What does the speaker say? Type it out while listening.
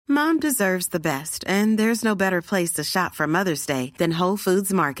Mom deserves the best, and there's no better place to shop for Mother's Day than Whole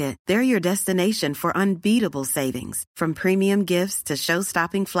Foods Market. They're your destination for unbeatable savings, from premium gifts to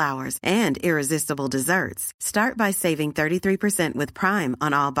show-stopping flowers and irresistible desserts. Start by saving 33% with Prime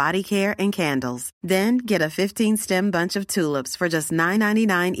on all body care and candles. Then get a 15-stem bunch of tulips for just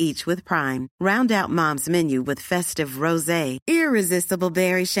 $9.99 each with Prime. Round out Mom's menu with festive rosé, irresistible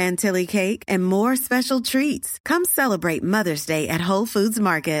berry chantilly cake, and more special treats. Come celebrate Mother's Day at Whole Foods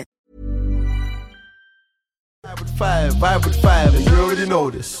Market. Vibe with five, and you already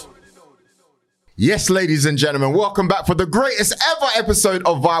know this. Yes, ladies and gentlemen, welcome back for the greatest ever episode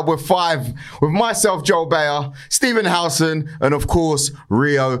of Vibe with Five with myself, Joel Bayer, Stephen Howson, and of course,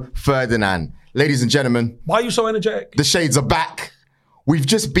 Rio Ferdinand. Ladies and gentlemen, why are you so energetic? The Shades are back. We've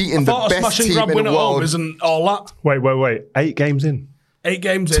just beaten the best team in the world. Isn't all that? Wait. 8 games in. 8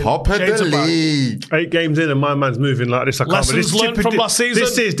 games in. Top of the league. 8 games in, and my man's moving like this. I can't Lessons learned from last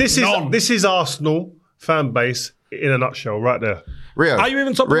season? This is Arsenal fan base in a nutshell, right there. Rio, are you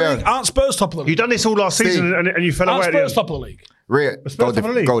even top of the league? Aren't Spurs top of the league? You've done this all last season and you fell away. Aren't Spurs top of the league? Rio,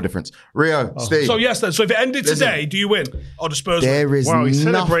 goal difference. Rio, Steve. So yes, then. So if it ended today, do you win? Or do Spurs win? There is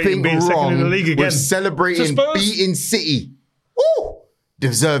nothing being wrong in the league again. with celebrating beating City. Woo!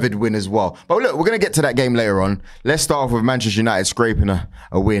 Deserved win as well. But look, we're going to get to that game later on. Let's start off with Manchester United scraping a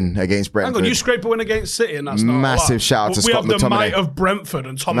win against Brentford. Hang on, you scrape a win against City and that's not massive shout out to Scott McTominay. We have the might of Brentford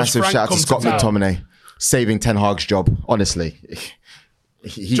and Thomas Frank. Massive shout out to Scott McTominay. Saving Ten Hag's job, honestly.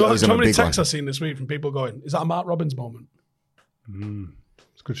 He owes him a big one. How many texts I've seen this week from people going, is that a Mark Robbins moment?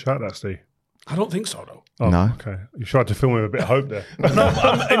 It's a good shout, that, Steve. I don't think so, though. Oh, no. Okay. You tried to film with a bit of hope there. No,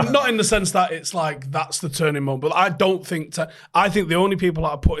 not in the sense that it's like that's the turning moment, but I don't think... I think the only people that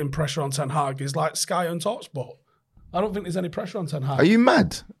are putting pressure on Ten Hag is like Sky and TalkSport. I don't think there's any pressure on Ten Hag. Are you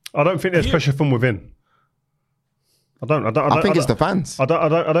mad? I don't think there's pressure from within. I think it's the fans. I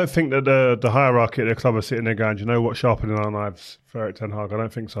don't think that the hierarchy at the club are sitting there going, do you know what, sharpening our knives for Eric Ten Hag. I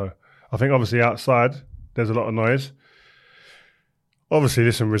don't think so. I think obviously outside there's a lot of noise. Obviously,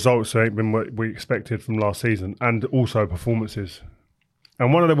 listen, results ain't been what we expected from last season, and also performances.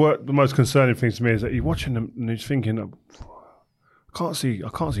 And one of the most concerning things to me is that you're watching them and you're thinking, I can't see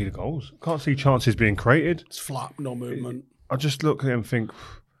the goals. I can't see chances being created. It's flat, no movement. I just look at it and think,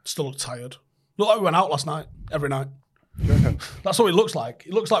 still look tired. Look like we went out last night, every night. That's what it looks like.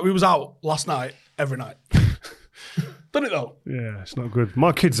 It looks like we was out last night, every night. Doesn't it though? Yeah, it's not good.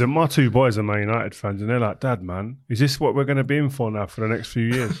 My 2 boys are Man United fans, and they're like, Dad, man, is this what we're going to be in for now for the next few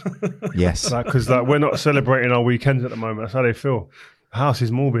years? Yes. Because we're not celebrating our weekends at the moment. That's how they feel. The house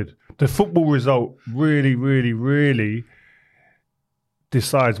is morbid. The football result really, really, really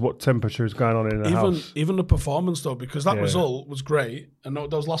decides what temperature is going on in the house. Even the performance though, because that result was great, and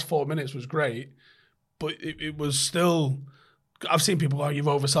those last 4 minutes was great, but it was still... I've seen people go, you've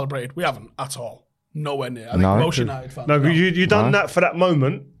over-celebrated. We haven't at all. Nowhere near. I think most United fans. No, you done that for that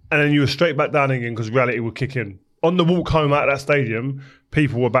moment, and then you were straight back down again because reality would kick in. On the walk home out of that stadium,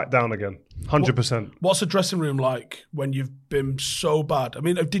 people were back down again. 100%. What's the dressing room like when you've been so bad? I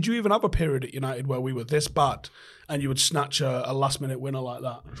mean, did you even have a period at United where we were this bad and you would snatch a last-minute winner like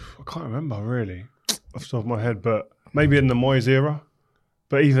that? I can't remember, really, off the top of my head, but maybe in the Moyes era.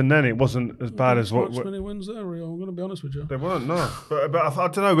 But even then, it wasn't as bad as what... many wins there, Rio. I'm going to be honest with you. They weren't, no. But I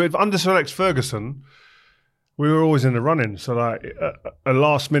don't know. With under Sir Alex Ferguson, we were always in the running. So, like, a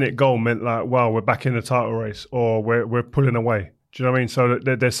last-minute goal meant, like, well, we're back in the title race or we're pulling away. Do you know what I mean? So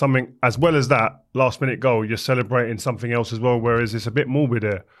there's something, as well as that last-minute goal, you're celebrating something else as well, whereas it's a bit morbid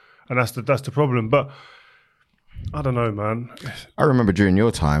there. And that's the problem. But I don't know, man. I remember during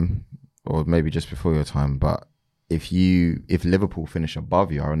your time, or maybe just before your time, but if Liverpool finish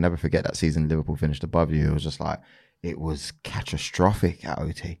above you, I'll never forget that season Liverpool finished above you. It was just like, it was catastrophic at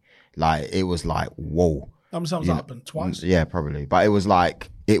OT. Like, it was like, whoa. That happened twice. Yeah, probably. But it was like,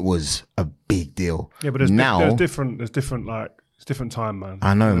 it was a big deal. Yeah, but there's different time, man.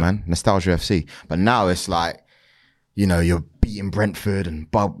 I know, man. Nostalgia FC. But now it's like, you're beating Brentford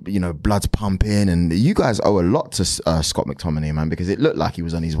and, blood's pumping. And you guys owe a lot to Scott McTominay, man, because it looked like he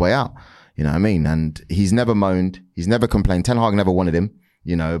was on his way out. You know what I mean? And he's never moaned. He's never complained. Ten Hag never wanted him,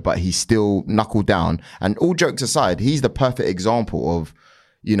 but he's still knuckled down. And all jokes aside, he's the perfect example of,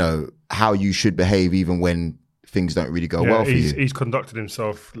 how you should behave even when things don't really go well for you. He's conducted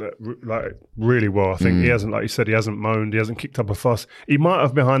himself like really well. I think he hasn't, like you said, he hasn't moaned. He hasn't kicked up a fuss. He might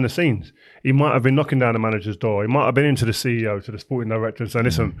have behind the scenes. He might have been knocking down the manager's door. He might have been into the CEO, to the sporting director and saying,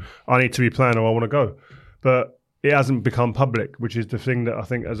 listen, I need to be playing or I want to go. But it hasn't become public, which is the thing that I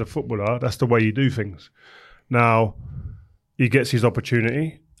think as a footballer, that's the way you do things. Now, he gets his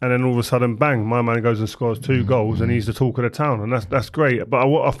opportunity and then all of a sudden, bang, my man goes and scores 2 goals, and he's the talk of the town, and that's great. But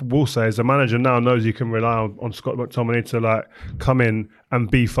what I will say is the manager now knows he can rely on Scott McTominay to like come in and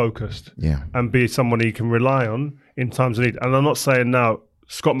be focused, and be someone he can rely on in times of need. And I'm not saying now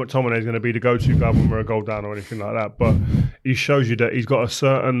Scott McTominay is going to be the go-to guy when we're a goal down or anything like that, but he shows you that he's got a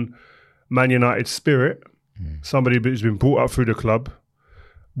certain Man United spirit, somebody who's been brought up through the club,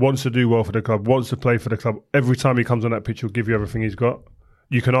 wants to do well for the club, wants to play for the club. Every time he comes on that pitch, he'll give you everything he's got.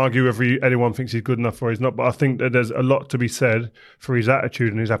 You can argue whether anyone thinks he's good enough or he's not, but I think that there's a lot to be said for his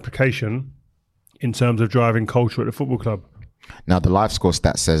attitude and his application in terms of driving culture at the football club. Now, the live score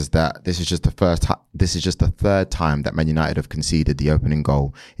stat says that this is just the third time that Man United have conceded the opening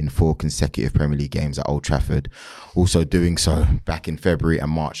goal in 4 consecutive Premier League games at Old Trafford. Also doing so back in February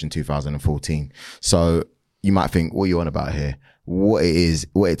and March in 2014. So you might think, what are you on about here? What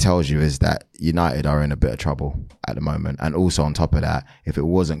it tells you is that United are in a bit of trouble at the moment. And also on top of that, if it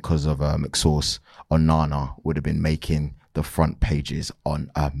wasn't because of McSauce, Onana would have been making the front pages on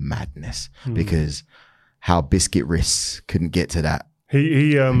a madness because how Biscuit Wrists couldn't get to that.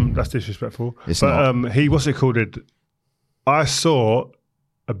 He that's disrespectful. It's not. He, what's it called? I saw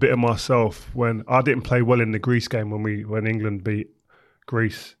a bit of myself when I didn't play well in the Greece game when England beat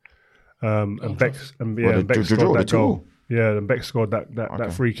Greece. And Beck scored that goal. Yeah, and Beck scored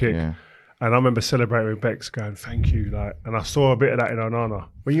that free kick. Yeah. And I remember celebrating with Bex going, thank you. And I saw a bit of that in Onana.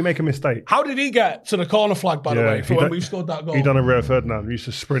 When you make a mistake. How did he get to the corner flag, by the way, for when we scored that goal? He done a Rio Ferdinand. He used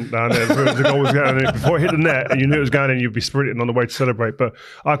to sprint down there. The goal was going in. Before it hit the net, and you knew it was going in, you'd be sprinting on the way to celebrate. But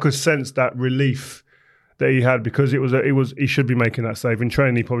I could sense that relief that he had because he should be making that save. In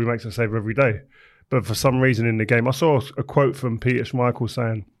training, he probably makes a save every day. But for some reason in the game, I saw a quote from Peter Schmeichel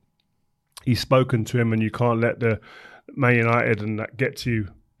saying, he's spoken to him and you can't let the Man United and that get to you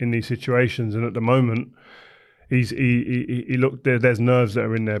in these situations. And at the moment, he looked there's nerves that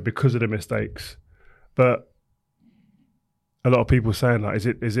are in there because of the mistakes. But a lot of people saying like,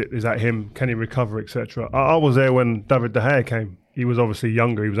 is that him? Can he recover, etc. I was there when David De Gea came. He was obviously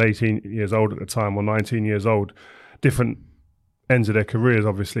younger. He was 18 years old at the time, or 19 years old. Different ends of their careers,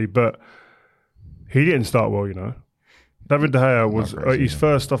 obviously, but he didn't start well, you know. David De Gea was his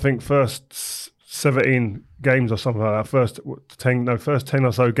first 17 games or something like that. First 10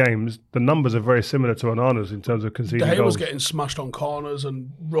 or so games, the numbers are very similar to Onana's in terms of conceding goals. De Gea was getting smashed on corners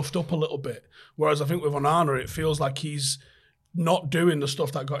and roughed up a little bit. Whereas I think with Onana, it feels like he's not doing the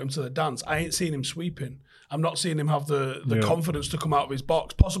stuff that got him to the dance. I ain't seen him sweeping. I'm not seeing him have the confidence to come out of his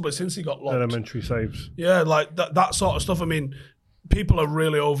box, possibly since he got locked. Elementary saves. Yeah, like that sort of stuff. I mean, people are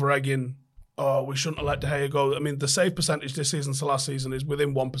really over-egging, we shouldn't have let De Gea go. I mean, the save percentage this season to last season is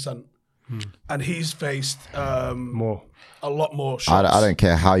within 1%. And he's faced a lot more shots. I don't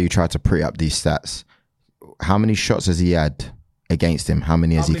care how you try to pre up these stats. How many shots has he had against him? How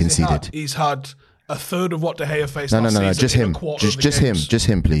many has he conceded? He's had a third of what De Gea faced last season. Just him. Just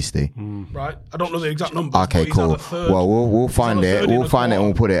him, please, Steve. Right? I don't know the exact number. Okay, cool. Well, we'll find it. We'll find it and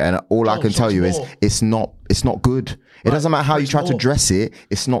we'll put it. And all I can tell you is it's not good. It doesn't matter how you try to dress it.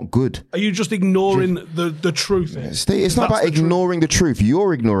 It's not good. Are you just ignoring the truth? It's not about ignoring the truth.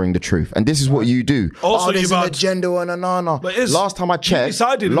 You're ignoring the truth. And this is what you do. Also, there's an agenda and Onana. Last time I checked.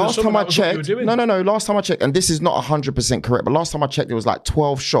 Last time I checked, and this is not 100% correct, but last time I checked, it was like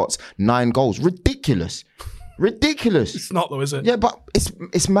 12 shots, 9 goals. Ridiculous. It's not though, is it? Yeah, but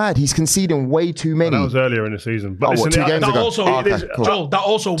it's mad. He's conceding way too many. That was earlier in the season. But listen, 2 games ago? Joel, that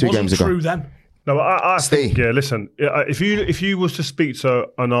also wasn't true then. No, I think, listen, if you was to speak to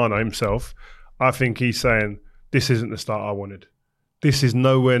Onana himself, I think he's saying, this isn't the start I wanted. This is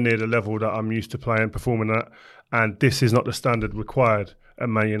nowhere near the level that I'm used to playing, performing at, and this is not the standard required at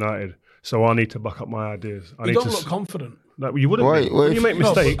Man United. So I need to buck up my ideas. You don't look confident. No, you wouldn't. When you make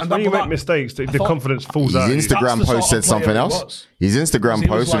mistakes, the confidence falls out. His Instagram post said something else. His Instagram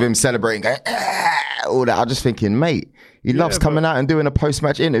post with him celebrating, going, all that. I'm just thinking, mate, he loves coming out and doing a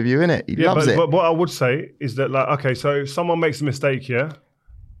post-match interview, innit? He loves it. But what I would say is that, like, okay, so someone makes a mistake here,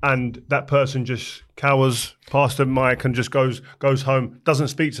 and that person just cowers past the mic and just goes home, doesn't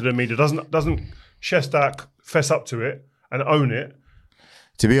speak to the media, doesn't chest out, fess up to it, and own it.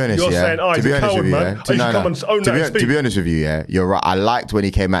 To be honest, you're saying, he's a coward, man. To be honest with you, you're right. I liked when he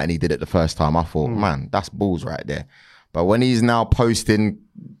came out and he did it the first time. I thought, man, that's balls right there. But when he's now posting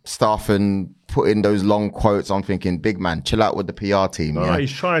stuff and putting those long quotes, I'm thinking, big man, chill out with the PR team. No,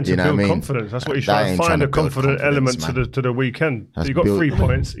 he's trying to build confidence. That's what he's trying to find, a confident element to the weekend. You've got 3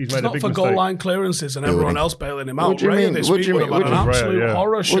 points. He's made a big mistake. It's not for goal line clearances and everyone else bailing him out. What do you mean? What do you mean? An absolute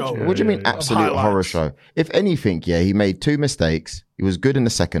horror show. What do you mean absolute horror show? If anything, he made 2 mistakes. He was good in the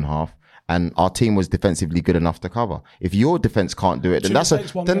second half. and our team was defensively good enough to cover. If your defense can't do it,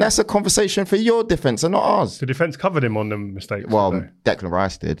 then that's a conversation for your defense and not ours. The defense covered him on them mistakes. Well, Declan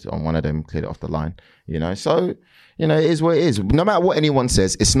Rice did on one of them, cleared it off the line. So it is what it is. No matter what anyone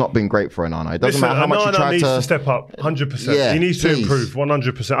says, it's not been great for Onana. It doesn't matter how much you try needs to step up, 100%. Yeah, he needs to improve,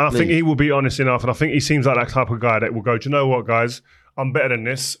 100%. And I think he will be honest enough, and I think he seems like that type of guy that will go, do you know what, guys? I'm better than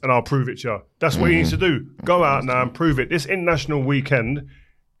this, and I'll prove it to you. That's what he needs to do. Go out now and prove it. This international weekend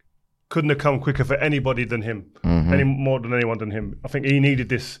couldn't have come quicker for anybody than him, any more than anyone than him. I think he needed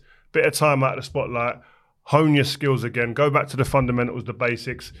this bit of time out of the spotlight, hone your skills again, go back to the fundamentals, the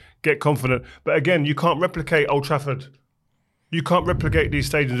basics, get confident. But again, you can't replicate Old Trafford. You can't replicate these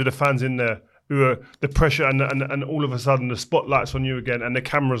stadiums with the fans in there who are the pressure and all of a sudden the spotlight's on you again and the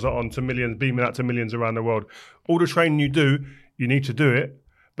cameras are on to millions, beaming out to millions around the world. All the training you do, you need to do it,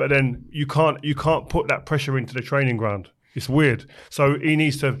 but then you can't put that pressure into the training ground. It's weird. So he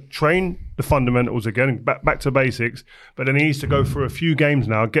needs to train the fundamentals again, back to basics, but then he needs to go through a few games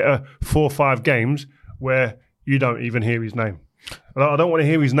now, get 4 or 5 games where you don't even hear his name. I don't want to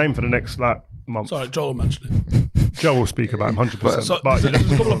hear his name for the next month. Sorry, Joel mentioned it. Joel will speak about him 100%. So there's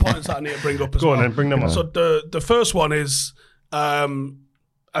a couple of points that I need to bring up as well. Go on then, bring them on. So the first one is, I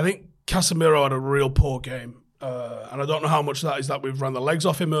think Casemiro had a real poor game. And I don't know how much of that is that we've ran the legs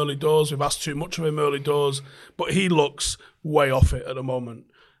off him early doors, we've asked too much of him early doors, but he looks way off it at the moment.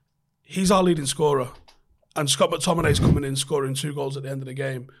 He's our leading scorer, and Scott McTominay's coming in scoring 2 goals at the end of the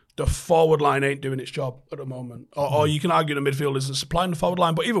game. The forward line ain't doing its job at the moment. Or you can argue the midfield isn't supplying the forward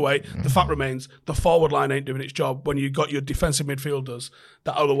line, but either way, the fact remains the forward line ain't doing its job when you've got your defensive midfielders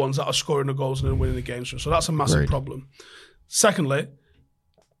that are the ones that are scoring the goals and then winning the games. So that's a massive problem. Secondly,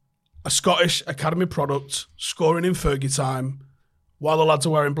 a Scottish academy product scoring in Fergie time while the lads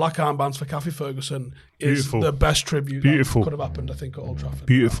are wearing black armbands for Kathy Ferguson is the best tribute that could have happened, I think, at Old Trafford.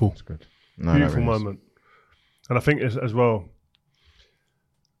 Beautiful. That's good. No, Beautiful moment. And I think as well,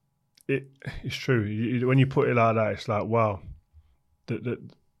 it's true. When you put it like that, it's like, wow. That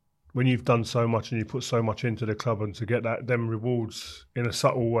when you've done so much and you put so much into the club and to get them rewards in a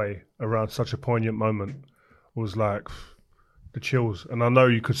subtle way around such a poignant moment was like the chills. And I know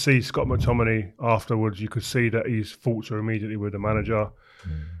you could see Scott McTominay afterwards. You could see that his thoughts are immediately with the manager.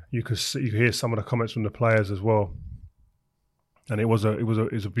 You could hear some of the comments from the players as well. And it was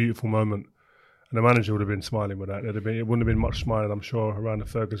a beautiful moment. And the manager would have been smiling with that. It wouldn't have been much smiling, I'm sure, around the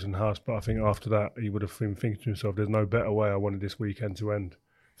Ferguson house. But I think after that, he would have been thinking to himself, "There's no better way I wanted this weekend to end."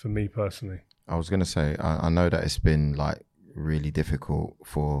 For me personally, I was going to say, I know that it's been really difficult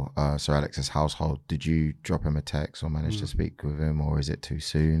for Sir Alex's household. Did you drop him a text or manage to speak with him, or is it too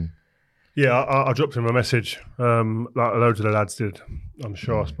soon? Yeah, I dropped him a message, like loads of the lads did. I'm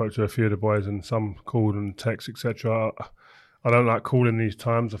sure I spoke to a few of the boys and some called and text, etc. I don't like calling these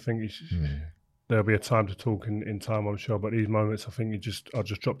times. I think there'll be a time to talk in time, I'm sure. But these moments, I think I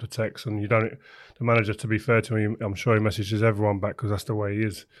just dropped a text, and the manager, to be fair to him, I'm sure he messages everyone back because that's the way he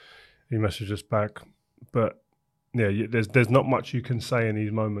is. He messages back, but yeah, there's not much you can say in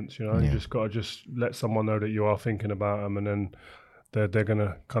these moments. You just got to let someone know that you are thinking about them, and then they're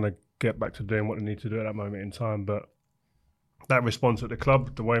gonna kind of get back to doing what they need to do at that moment in time. But that response at the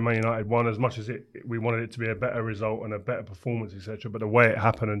club, the way Man United won, as much as we wanted it to be a better result and a better performance, etc., but the way it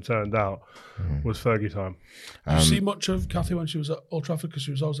happened and turned out was Fergie time. Did you see much of Kathy when she was at Old Trafford? Because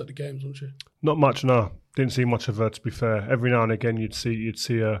she was always at the games, wasn't she? Not much, no. Didn't see much of her, to be fair. Every now and again you'd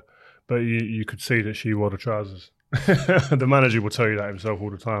see her, but you could see that she wore the trousers. The manager will tell you that himself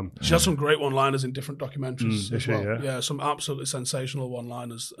all the time. She has some great one-liners in different documentaries as well. Yeah, some absolutely sensational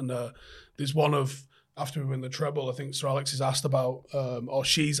one-liners. And there's one of, after we win the treble, I think Sir Alex is asked about, or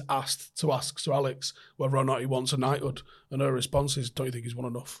she's asked to ask Sir Alex whether or not he wants a knighthood, and her response is, "Don't you think he's won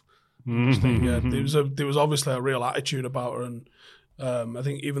enough?" There was obviously a real attitude about her, and I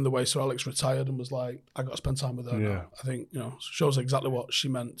think even the way Sir Alex retired and was like, "I got to spend time with her." Now. I think shows exactly what she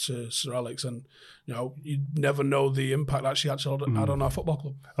meant to Sir Alex, and you never know the impact that she actually had on our football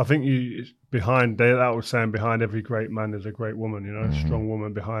club. I think that was saying behind every great man there's a great woman, a strong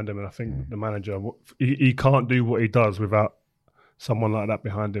woman behind him, and I think the manager he can't do what he does without someone like that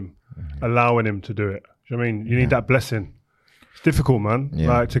behind him, allowing him to do it. Do you know what I mean? You need that blessing. It's difficult, man.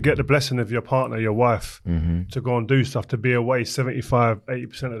 Like to get the blessing of your partner, your wife, to go and do stuff, to be away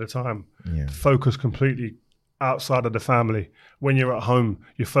 75-80% of the time, to focus completely outside of the family. When you're at home,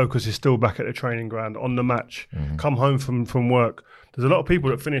 your focus is still back at the training ground, on the match. Come home from work. There's a lot of people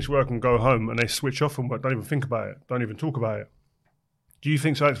that finish work and go home and they switch off from work, don't even think about it, don't even talk about it. Do you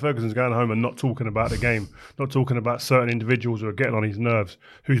think Sir Alex Ferguson's going home and not talking about the game, not talking about certain individuals who are getting on his nerves,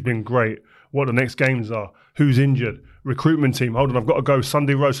 who's been great, what the next games are, who's injured, recruitment team. Hold on, I've got to go.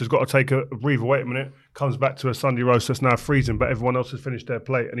 Sunday roast has got to take a breather. Wait a minute. Comes back to a Sunday roast that's now freezing, but everyone else has finished their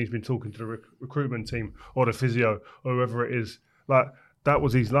plate and he's been talking to the recruitment team or the physio or whoever it is. Like, that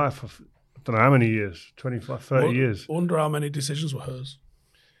was his life of, I don't know how many years, 25, 30 years. I wonder how many decisions were hers.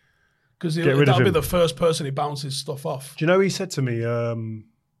 Because that'll be the first person he bounces stuff off. Do you know he said to me,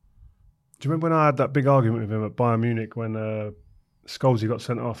 do you remember when I had that big argument with him at Bayern Munich when Scholesy got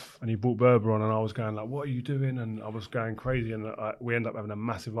sent off and he brought Berber on and I was going like, what are you doing? And I was going crazy and we ended up having a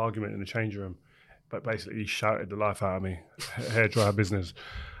massive argument in the change room. But basically he shouted the life out of me, hairdryer business.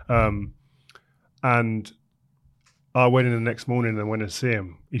 And I went in the next morning and went to see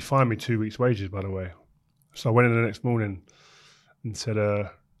him. He fined me 2 weeks' wages, by the way. So I went in the next morning and said,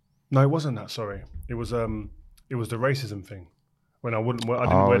 no, it wasn't that, sorry. It was the racism thing. When I didn't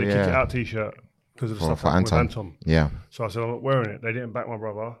wear the Kick It Out t-shirt because of the stuff happened with Anton. Yeah. So I said, I'm not wearing it. They didn't back my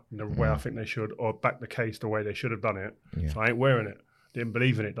brother in the way I think they should, or back the case the way they should have done it. Yeah. So I ain't wearing it. Didn't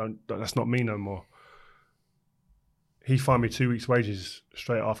believe in it. That's not me no more. He fined me 2 weeks' wages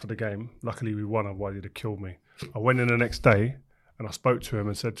straight after the game. Luckily, we won, otherwise he'd have killed me. I went in the next day and I spoke to him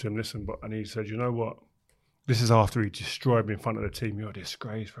and said to him, listen, and he said, you know what? This is after he destroyed me in front of the team. You're a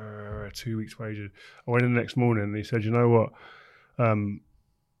disgrace for 2 weeks' wages. I went in the next morning and he said, you know what?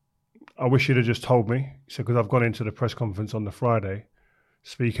 I wish you'd have just told me. He said, because I've gone into the press conference on the Friday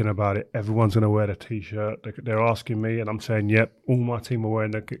speaking about it. Everyone's going to wear the T-shirt. They're asking me and I'm saying, yep, all my team are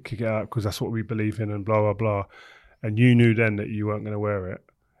wearing the Kick It Out because that's what we believe in and blah, blah, blah. And you knew then that you weren't going to wear it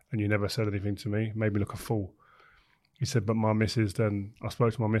and you never said anything to me, made me look a fool. He said, but my missus then, I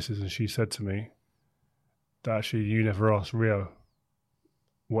spoke to my missus and she said to me that actually you never asked Rio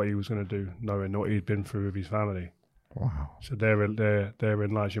what he was going to do, knowing what he'd been through with his family. Wow. So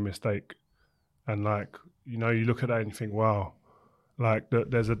therein lies your mistake. And like, you know, you look at that and you think, wow, like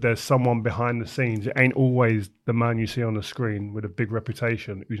there's someone behind the scenes. It ain't always the man you see on the screen with a big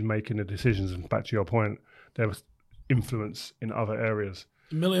reputation who's making the decisions. And back to your point, there was influence in other areas.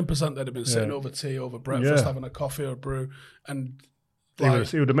 1,000,000% they'd have been sitting over tea, over breakfast, having a coffee or a brew. And like,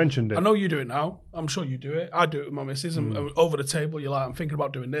 he would have mentioned it. I know you do it now. I'm sure you do it. I do it with my missus. And over the table, you're like, I'm thinking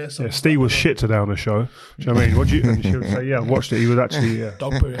about doing this. Yeah, Steve was shit today on the show. Do you know what I mean? And she would say, yeah, I watched it. He was actually,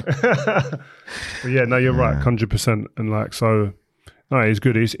 dog poo. But yeah, no, you're right, 100%. And like, so, no, it's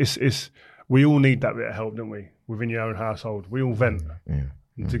good. It's we all need that bit of help, don't we? Within your own household. We all vent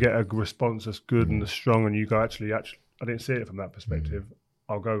to get a response that's good and that's strong. And you go, actually, I didn't see it from that perspective.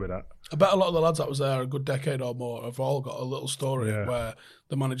 I'll go with that. I bet a lot of the lads that was there a good decade or more have all got a little story where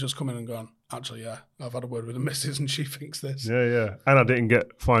the manager's come in and gone, actually, I've had a word with the missus and she thinks this. Yeah. And I didn't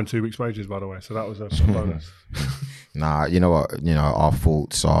get fined 2 weeks' wages, by the way, so that was a bonus. Nah, you know what? You know, our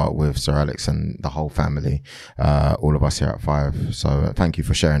thoughts are with Sir Alex and the whole family, all of us here at Five. So thank you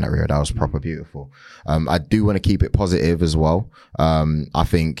for sharing that, Rio. That was proper beautiful. I do want to keep it positive as well. I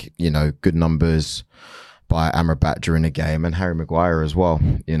think, you know, good numbers by Amrabat during the game and Harry Maguire as well,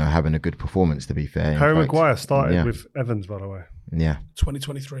 you know, having a good performance, to be fair. Harry Maguire started with Evans, by the way. Yeah.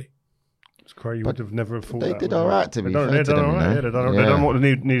 2023. It's crazy. You would have never thought they that. They did all right, to be fair. They've done all right. They've done what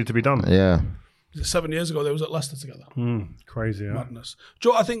needed to be done. Yeah. 7 years ago, they was at Leicester together. Crazy, yeah. Madness.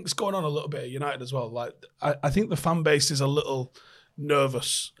 Joe, I think it's going on a little bit at United as well. Like, I think the fan base is a little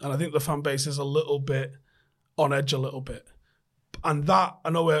nervous and I think the fan base is a little bit on edge a little bit. And that,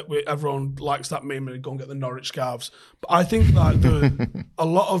 I know everyone likes that meme and go and get the Norwich scarves, but I think that a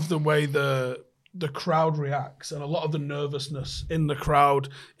lot of the way the crowd reacts and a lot of the nervousness in the crowd,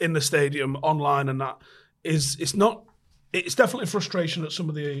 in the stadium, online and that, it's definitely frustration at some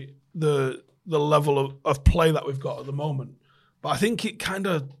of the level of play that we've got at the moment. But I think it kind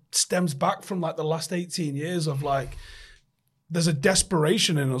of stems back from like the last 18 years of like, there's a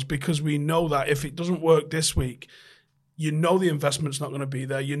desperation in us because we know that if it doesn't work this week, you know the investment's not going to be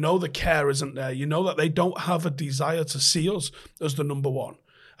there. You know the care isn't there. You know that they don't have a desire to see us as the number one.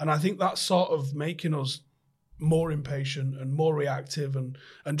 And I think that's sort of making us more impatient and more reactive and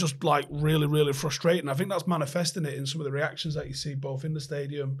just like really, really frustrating. I think that's manifesting it in some of the reactions that you see both in the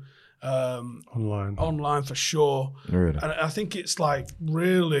stadium, online for sure. Really? And I think it's like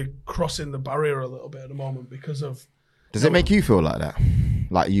really crossing the barrier a little bit at the moment because of... Does it make you feel like that?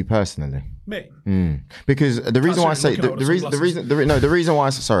 Like you personally? Me? Because the reason why I say the reason why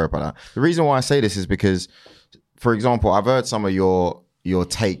sorry about that. The reason why I say this is because, for example, I've heard some of your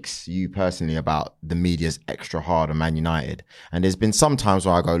takes, you personally, about the media's extra hard on Man United, and there's been some times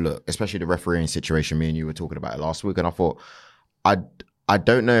where I go, look, especially the refereeing situation. Me and you were talking about it last week, and I thought, I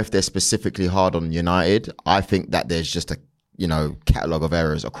don't know if they're specifically hard on United. I think that there's just a catalogue of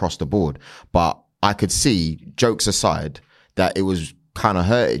errors across the board, but I could see, jokes aside, that it was kind of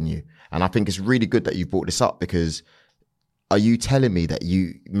hurting you. And I think it's really good that you brought this up because are you telling me that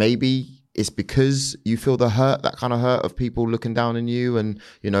you maybe it's because you feel the hurt, that kind of hurt of people looking down on you and,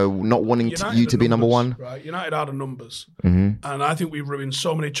 not wanting you to be number one? Right. United are the numbers. Mm-hmm. And I think we've ruined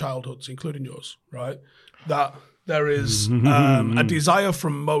so many childhoods, including yours, right? That there is a desire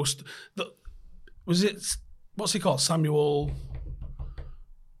from most. What's he called? Samuel.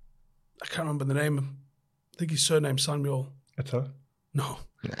 I can't remember the name. I think his surname's Samuel. Eto'o? No.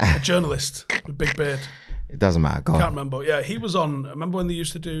 A journalist with big beard. It doesn't matter. Go on. Can't remember. Yeah, he was on. Remember when they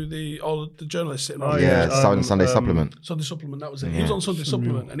used to do all the journalists sitting on? Sunday Supplement. Sunday Supplement, that was it. He was on Sunday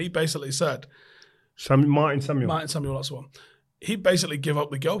Supplement, and he basically said, Martin Samuel, that's the one. He basically gave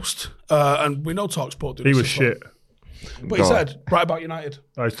up the ghost, and we know TalkSport did. He was shit. But he said, write about United.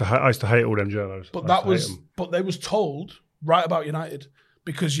 I used to hate all them journalists. But they was told, write about United.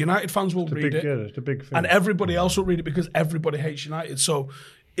 Because United fans will read it. Yeah, it's a big thing. And everybody else will read it because everybody hates United. So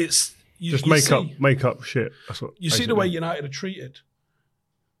it's... make up shit. That's what. You see the way United are treated.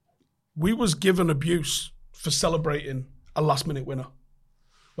 We was given abuse for celebrating a last-minute winner.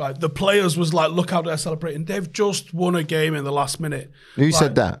 Right? The players was like, look how they're celebrating. They've just won a game in the last minute. Who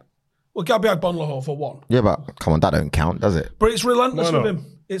said that? Well, Gabriel Bonlaho for one. Yeah, but come on, that don't count, does it? But it's relentless with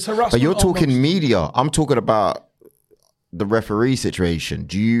him. It's harassment. But you're talking almost. media. I'm talking about the referee situation.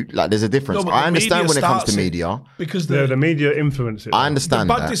 Do you there's a difference? No, I understand when it comes to media. Because the media influence it. I understand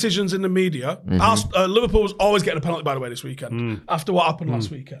the bad decisions in the media. Liverpool was always getting a penalty, by the way, this weekend. After what happened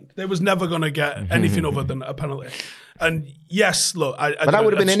last weekend. They was never going to get anything other than a penalty. And yes, look. But that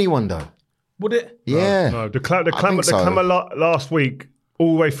would have been anyone, though. Would it? Yeah. No, the clamour last week,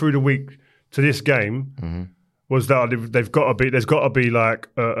 all the way through the week to this game, was that there's got to be like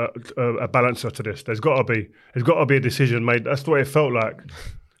a balancer to this. There's got to be a decision made. That's the way it felt like.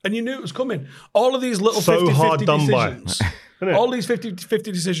 And you knew it was coming. All of these little so 50-50 hard done decisions, all these 50-50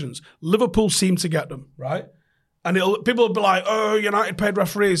 decisions, Liverpool seemed to get them, right? And people will be like, oh, United paid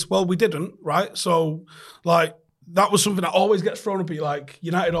referees. Well, we didn't, right? So, like, that was something that always gets thrown up at you. Like,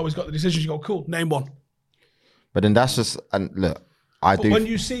 United always got the decisions. You go, cool, name one. But then that's just, and look, when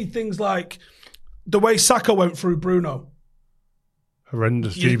you see things like the way Saka went through Bruno.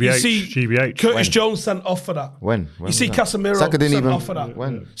 Horrendous. GBH. Curtis Jones sent off for that. When you see Casemiro sent off for that.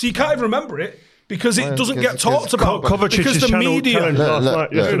 When? So you can't even remember it because it doesn't get talked about. Kovacic's because the media.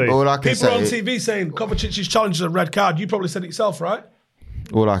 All I can people say on TV saying Kovacic's challenge is a red card. You probably said it yourself, right?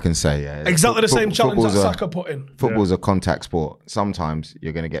 All I can say, exactly the same challenge that Saka put in. Football's a contact sport. Sometimes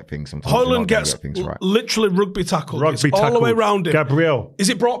you're going to get things. Sometimes Højlund gets literally rugby tackled. All the way around it. Gabriel. Is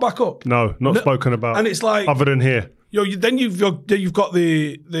it brought back up? No, not spoken about. And it's like other than here. Then you've got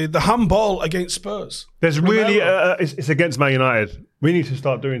the handball against Spurs. There's really it's against Man United. We need to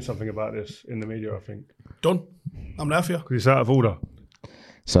start doing something about this in the media. I think. Done. I'm there for you. Because it's out of order.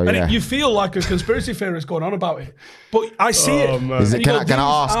 So you feel like a conspiracy theorist going on about it, but I see it. Can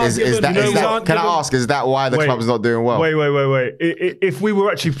I ask? Is that why the club's not doing well? Wait. If we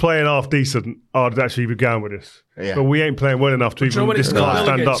were actually playing half decent, I'd actually be going with this. Yeah. But we ain't playing well enough to even this guy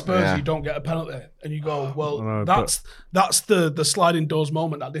stand up. Spurs, you don't get a penalty, and you go, well, that's the sliding doors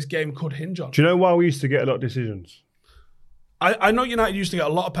moment that this game could hinge on. Do you know why we used to get a lot of decisions? I know United used to get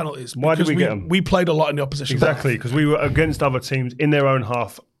a lot of penalties. Why did we get them? We played a lot in the opposition. Exactly, because we were against other teams in their own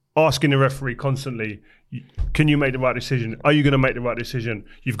half, asking the referee constantly, can you make the right decision? Are you going to make the right decision?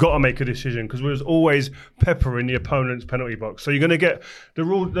 You've got to make a decision, because we was always peppering the opponent's penalty box. So you're going to get, the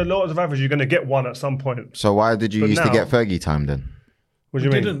laws of average, you're going to get one at some point. So why did you used to get Fergie time then? What do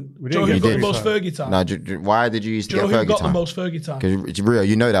you mean? We didn't. Who got the most Fergie time? No, why did you used to get Fergie time? Who got the most Fergie time? Because real,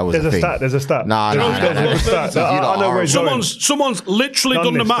 you know that was a thing. There's a stat. No. I know where someone's literally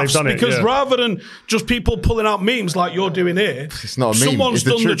done the maths, because rather than just people pulling out memes like you're doing here, it's not a meme. Someone's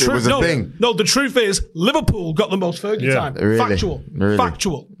done the truth. It was a thing. No, the truth is Liverpool got the most Fergie time. Really?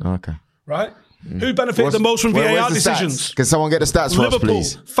 Factual. Okay. Right? Who benefited the most from VAR decisions? Can someone get the stats for us,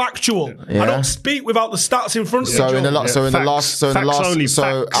 please? Factual. Yeah. I don't speak without the stats in front of me. So in the last,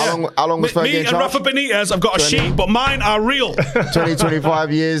 how long was Fergie in charge? Me and Rafa Benitez, I've got a sheet, but mine are real.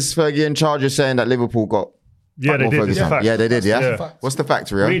 25 years, Fergie in charge. You're saying that Liverpool got. Yeah, they did. Yeah, they did. Yeah. What's the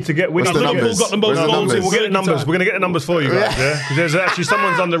factor? We need to get. Liverpool got the most goals. We'll get the numbers. We're going to get the numbers for you guys. Yeah, because there's actually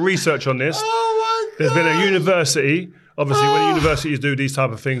someone's done the research on this. Oh my God. There's been a university. Obviously, when universities do these type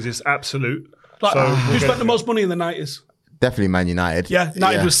of things, it's absolute. Who spent the most money in the 90s? Definitely Man United. Yeah,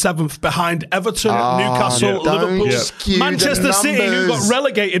 United was 7th behind Everton, Newcastle, Liverpool, Manchester City, who got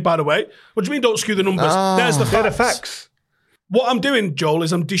relegated, by the way. What do you mean don't skew the numbers? There's the facts. What I'm doing, Joel,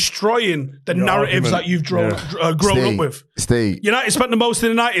 is I'm destroying the narratives that you've grown up with. Steve. United spent the most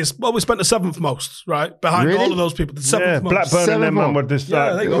in the 90s. Well, we spent the 7th most, right? Behind all of those people. The 7th most. Blackburn and them man were just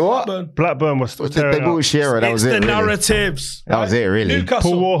there you go, what? Blackburn was They bought Shearer, that was it. It's the narratives. That was it, really.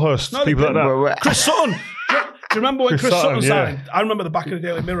 Newcastle. Paul Warhurst, people like that. Chris Sutton. Do you remember when Chris Sutton signed? I remember the back of the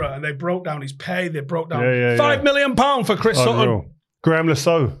Daily Mirror and they broke down his pay. They broke down £5 million for Chris Sutton. Graham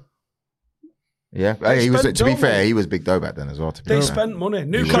Lasso. Yeah, to be fair, he was big dough back then as well. They spent money.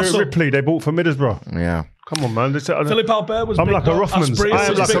 Newcastle. Ripley, they bought for Middlesbrough. Yeah. Come on, man. Philip Albert was big. I'm like a Rothmans. I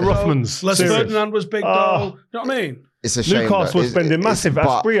am like a Rothmans. Les Ferdinand was big dough. You know what I mean? It's a shame. Newcastle was spending massive.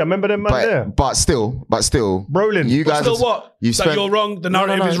 Asprey, I remember them man there. But still, Brolin. You guys, still what? You're wrong. The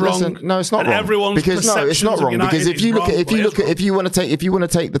narrative is wrong. Listen, no, it's not wrong. Everyone's because no, it's not wrong. Because if you want to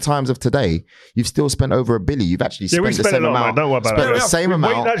take the times of today, you've still spent over $1 billion. You've actually spent the same amount. Don't worry about that. The same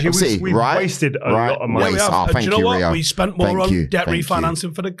amount. We've wasted a lot of money. Thank you know you, what? Rio. We spent more on debt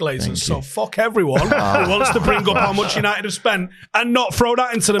refinancing for the Glazers. So fuck everyone who wants to bring up how much United have spent and not throw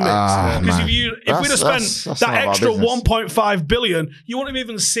that into the mix. Because if we'd have spent that extra 1.5 billion, you wouldn't have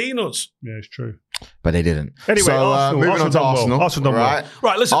even seen us. Yeah, it's true. But they didn't. Anyway, so, moving on to Arsenal. Arsenal done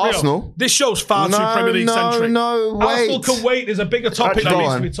right, listen, Arsenal. Rio, this show's far too Premier League centric. No, wait. Arsenal can wait. There's a bigger topic that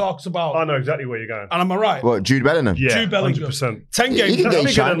needs to be talked about. I know exactly where you're going. And am I right? What, Jude Bellingham? Yeah, Jude Bellingham. 100%. 10 games. He can get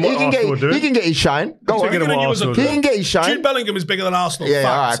his shine. He can get his shine. Go on. He can get his shine. Jude Bellingham is bigger than Arsenal. Yeah,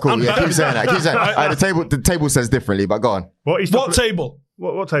 all right, cool. Yeah, keep saying that. Keep saying that. The table says differently, but go on. What table?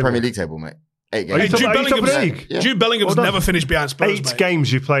 What table? Premier League table, mate. 8 games. Jude Bellingham's never finished behind Spurs, 8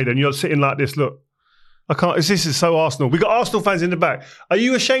 games you've played and you're sitting like this, look. I can't. This is so Arsenal. We got Arsenal fans in the back. Are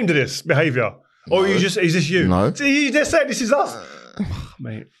you ashamed of this behaviour, or is this you? No. You just said this is us,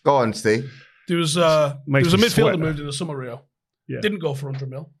 mate. Go on, Steve. There was a midfielder moved in the summer, Rio. Yeah. Didn't go for 100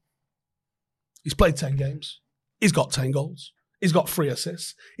 mil. He's played 10 games. He's got 10 goals. He's got 3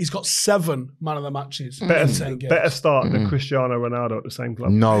 assists. He's got 7 man of the matches in 10 games. Better start than Cristiano Ronaldo at the same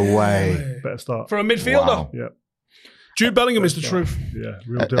club. No way. Better start for a midfielder. Wow. Yeah. Jude Bellingham is the truth. Yeah,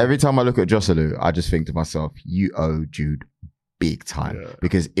 real deal. Every time I look at Joselu, I just think to myself, you owe Jude big time. Yeah.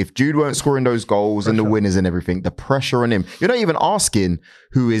 Because if Jude weren't scoring those goals and the winners and everything, the pressure on him, you're not even asking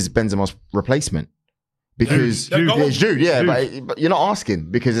who is Benzema's replacement. Because it's Jude, but you're not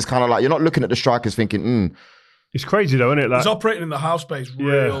asking because it's kind of like, you're not looking at the strikers thinking, It's crazy though, isn't it? He's operating in the house space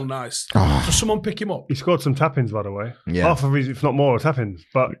real nice. So someone pick him up. He scored some tap-ins, by the way. Yeah. Half of his, if not more, tap-ins.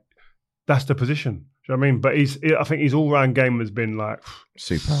 But that's the position. Do you know what I mean? But I think his all-round game has been like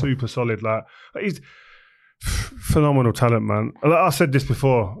super solid. Like he's phenomenal talent, man. I said this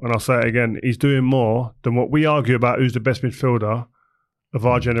before, and I'll say it again. He's doing more than what we argue about who's the best midfielder of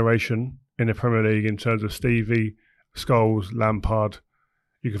our generation in the Premier League in terms of Stevie, Scholes, Lampard.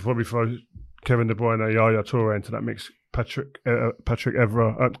 You could probably throw Kevin De Bruyne, Yaya Toure into that mix. Patrick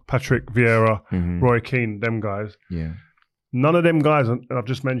Vieira, Roy Keane, them guys. Yeah. None of them guys, and I've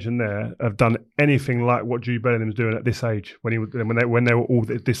just mentioned there, have done anything like what Jude Bellingham's doing at this age. When they were all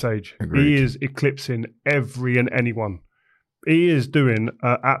at this age, Agreed. He is eclipsing every and anyone. He is doing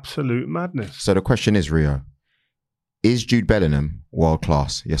absolute madness. So the question is, Rio, is Jude Bellingham world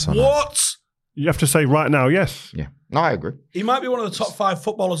class? Yes or no? What? You have to say right now, yes. Yeah. No, I agree. He might be one of the top 5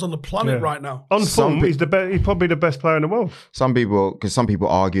 footballers on the planet right now. On form, he's probably the best player in the world. Some people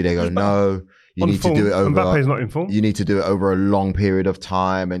argue, they go, no. You need to do it over. Mbappe's not in form. You need to do it over a long period of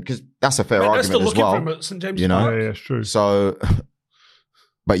time, and because that's a fair argument still as well. For him at St. James's Park. Yeah, it's true. So,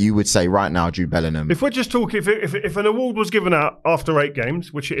 but you would say right now, Jude Bellingham. If we're just talking, if an award was given out after 8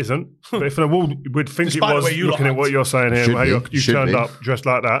 games, which it isn't, but if an award would think it was, looking at what you're saying here, how you turned up dressed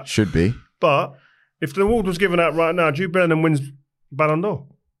like that, should be. But if the award was given out right now, Jude Bellingham wins Ballon d'Or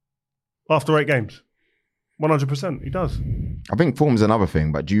after 8 games, 100%. He does. I think form's another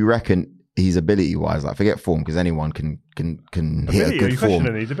thing, but do you reckon? He's ability-wise, like forget form, because anyone can hit a good form.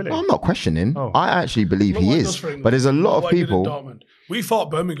 Well, I'm not questioning. I actually believe he is. But there's a lot of people. We thought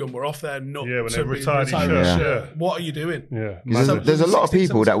Birmingham were off their nut. Yeah, when they retired. What are you doing? Yeah, there's a lot of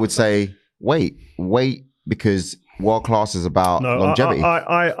people that would say, wait, because world class is about longevity.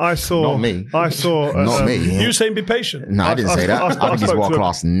 I saw. Not me. I saw. Not me. You saying be patient? No, I didn't say that. I think he's world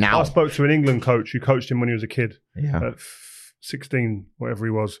class now. I spoke to an England coach who coached him when he was a kid. Yeah. At 16, whatever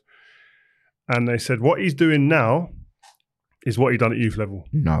he was. And they said, what he's doing now is what he done at youth level.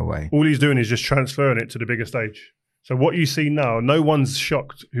 No way. All he's doing is just transferring it to the bigger stage. So what you see now, no one's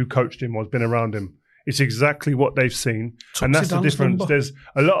shocked who coached him or has been around him. It's exactly what they've seen. And that's the difference. There's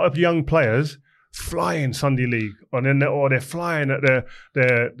a lot of young players flying Sunday League or they're flying at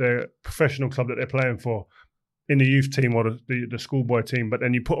their professional club that they're playing for in the youth team or the schoolboy team. But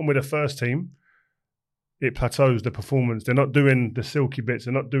then you put them with the first team, it plateaus the performance. They're not doing the silky bits.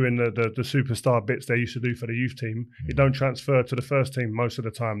 They're not doing the superstar bits they used to do for the youth team. It don't transfer to the first team most of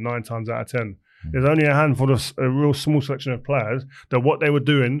the time, 9 times out of 10. There's only a handful of a real small selection of players that what they were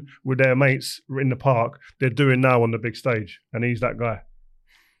doing with their mates in the park, they're doing now on the big stage. And he's that guy.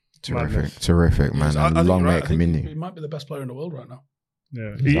 Terrific, man. I long think may it continue. He might be the best player in the world right now.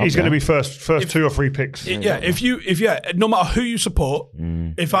 Yeah, he's going to be first 2 or 3 picks. No matter who you support,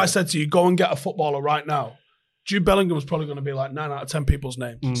 if I said to you, go and get a footballer right now, Jude Bellingham's probably going to be like 9 out of 10 people's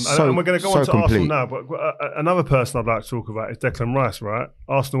names. And we're going to go on to Arsenal now, but another person I'd like to talk about is Declan Rice, right?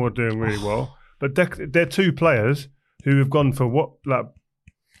 Arsenal are doing really well, but they're 2 players who have gone for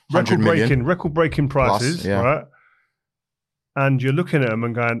record-breaking prices, right? And you're looking at them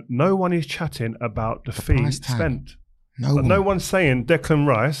and going, no one is chatting about the fee spent. No one's saying Declan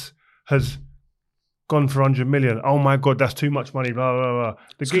Rice has gone for 100 million. Oh my God, that's too much money, blah, blah, blah.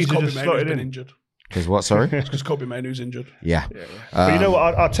 The geezer just slotted in. Injured. Because what, sorry? It's because Kobe Mainoo's injured. Yeah. But you know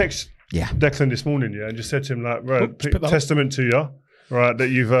what? I text Declan this morning, and just said to him, like, right, testament to you, right, that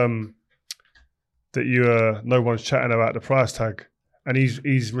you've, no one's chatting about the price tag. And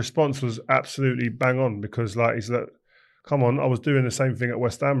his response was absolutely bang on because, like, he's like, come on, I was doing the same thing at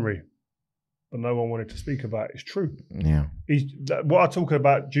West Hamry, but no one wanted to speak about it. It's true. Yeah. What I talked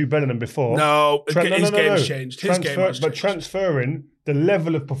about Jude Bellingham before. His game's changed. But transferring the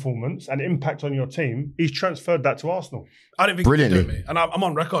level of performance and impact on your team, he's transferred that to Arsenal. I didn't think he could do it. And I'm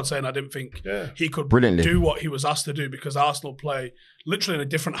on record saying I didn't think he could do what he was asked to do because Arsenal play literally in a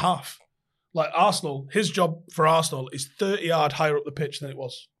different half. Like Arsenal, his job for Arsenal is 30 yards higher up the pitch than it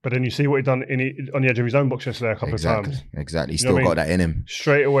was. But then you see what he done on the edge of his own box yesterday a couple of times. Exactly. He's still got that in him.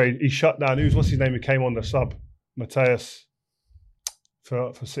 Straight away, he shut down. What's his name? Who came on the sub? Mateus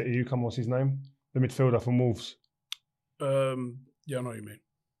for City. What's his name? The midfielder from Wolves. I know what you mean.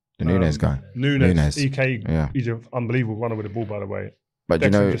 The Nunes guy. Nunes. EK. He's an unbelievable runner with the ball, by the way. But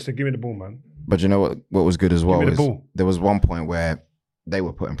Dexter, just to give me the ball, man. But you know what was good as well? There was one point where they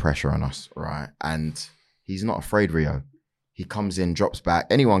were putting pressure on us, right? And he's not afraid, Rio. He comes in, drops back.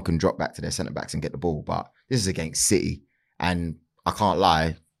 Anyone can drop back to their centre-backs and get the ball, but this is against City. And I can't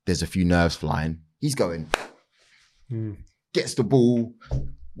lie, there's a few nerves flying. He's going, gets the ball,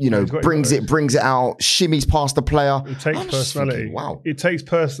 brings it out, shimmies past the player. It takes personality. Thinking, wow. It takes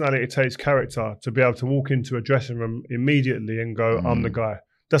personality, it takes character to be able to walk into a dressing room immediately and go, I'm the guy.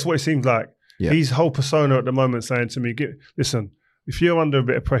 That's what it seems like. Yeah. His whole persona at the moment saying to me, listen, if you're under a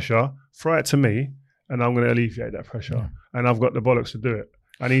bit of pressure, throw it to me and I'm going to alleviate that pressure. Yeah. And I've got the bollocks to do it.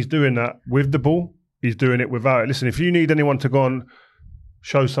 And he's doing that with the ball. He's doing it without it. Listen, if you need anyone to go and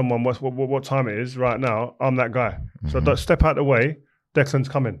show someone what time it is right now, I'm that guy. So don't step out the way. Declan's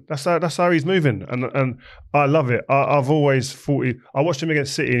coming. That's how he's moving. And I love it. I've always thought I watched him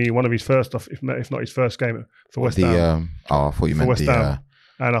against City in one of his first, if not his first game for West Ham. I thought you meant West Ham.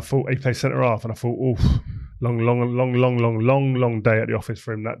 And I thought he played centre half and I thought, oof. Long day at the office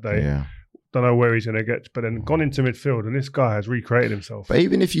for him that day. Yeah. Don't know where he's going to get, but then gone into midfield and this guy has recreated himself. But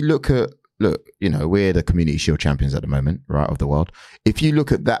even if you look, we're the Community Shield champions at the moment, right, of the world. If you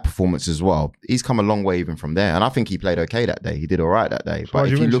look at that performance as well, he's come a long way even from there. And I think he played okay that day. He did all right that day. So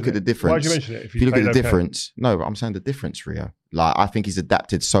but if you look at the difference, why did you mention it? If you look at the difference, no, but I'm saying the difference, Rio. Like, I think he's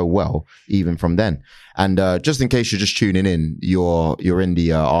adapted so well even from then. And just in case you're just tuning in, you're in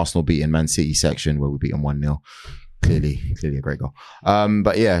the Arsenal beating Man City section where we beat them 1-0. Clearly a great goal.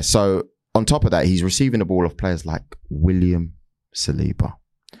 But yeah, so on top of that, he's receiving the ball of players like William Saliba.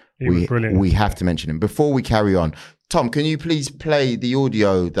 We have to mention him. Before we carry on, Tom, can you please play the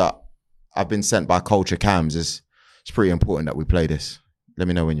audio that I've been sent by Culture Cams? It's pretty important that we play this. Let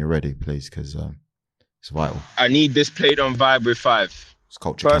me know when you're ready, please, because it's vital. I need this played on Vibe with 5. It's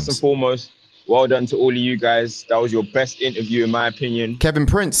Culture First Cams. and foremost, well done to all of you guys. That was your best interview, in my opinion. Kevin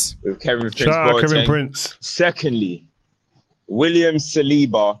Prince. With Kevin Prince. Shout out Kevin Prince. Secondly, William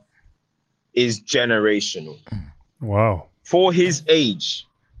Saliba is generational. Wow. For his age,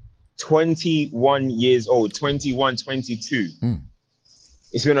 21 years old, 21, 22.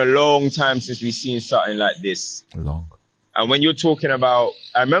 It's been a long time since we've seen something like this. Long. And when you're talking about,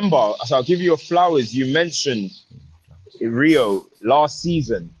 I remember, so I'll give you your flowers. You mentioned Rio last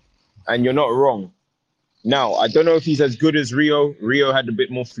season, and you're not wrong. Now, I don't know if he's as good as Rio. Rio had a bit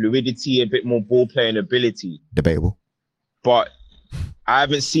more fluidity, a bit more ball playing ability. Debatable. But I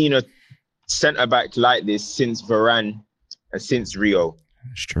haven't seen a centre-back like this since Varane and since Rio.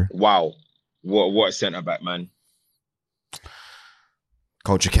 It's true. Wow. What a centre-back, man.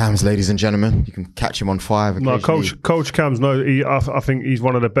 Culture Cams, ladies and gentlemen. You can catch him on 5. No, Coach Cams, I think he's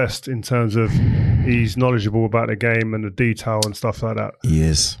one of the best in terms of he's knowledgeable about the game and the detail and stuff like that. He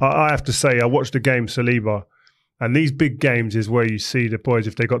is. I have to say, I watched the game Saliba, and these big games is where you see the boys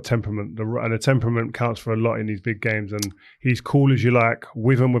if they got temperament, and the temperament counts for a lot in these big games. And he's cool as you like,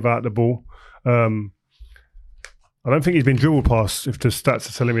 with and without the ball. I don't think he's been dribbled past, if the stats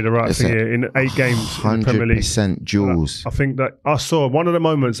are telling me the right thing here, in 8 games in the Premier League. 100% duels. I think that I saw one of the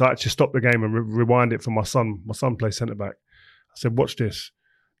moments I actually stopped the game and rewind it for my son. My son plays centre-back. I said, watch this.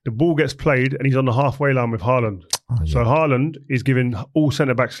 The ball gets played and he's on the halfway line with Haaland. Oh, yeah. So Haaland is giving all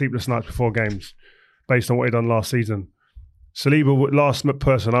centre-backs sleepless nights before games based on what he done last season. Saliba, last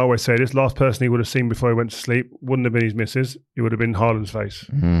person, I always say this, last person he would have seen before he went to sleep wouldn't have been his missus. It would have been Haaland's face.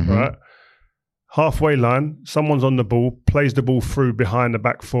 Mm-hmm. Right? Halfway line, someone's on the ball, plays the ball through behind the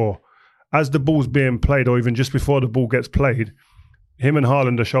back 4. As the ball's being played, or even just before the ball gets played, him and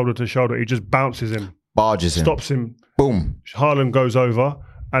Haaland are shoulder to shoulder. He just bounces him. Barges him. Stops him. Boom. Haaland goes over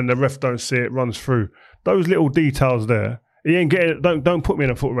and the ref don't see it, runs through. Those little details there. He ain't getting it. Don't put me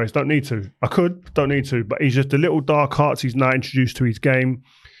in a foot race. Don't need to. I could, don't need to. But he's just the little dark hearts he's now introduced to his game.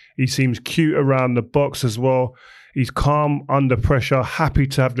 He seems cute around the box as well. He's calm under pressure, happy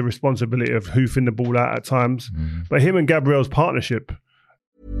to have the responsibility of hoofing the ball out at times. Mm. But him and Gabriel's partnership.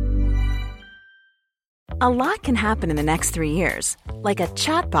 A lot can happen in the next 3 years. Like a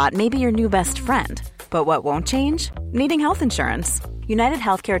chatbot may be your new best friend. But what won't change? Needing health insurance. United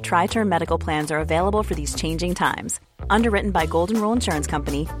Healthcare Tri-Term Medical Plans are available for these changing times. Underwritten by Golden Rule Insurance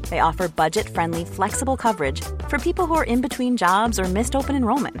Company, they offer budget-friendly, flexible coverage for people who are in between jobs or missed open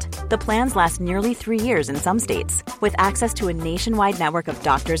enrollment. The plans last nearly 3 years in some states, with access to a nationwide network of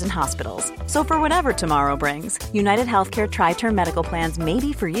doctors and hospitals. So for whatever tomorrow brings, United Healthcare Tri-Term Medical Plans may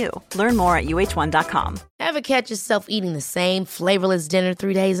be for you. Learn more at uh1.com. Ever catch yourself eating the same flavorless dinner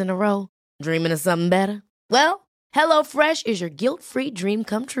 3 days in a row? Dreaming of something better? Well, HelloFresh is your guilt-free dream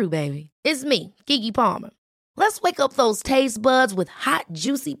come true, baby. It's me, Keke Palmer. Let's wake up those taste buds with hot,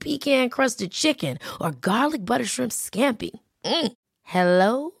 juicy pecan-crusted chicken or garlic butter shrimp scampi.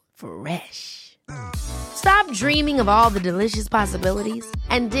 Hello Fresh. Stop dreaming of all the delicious possibilities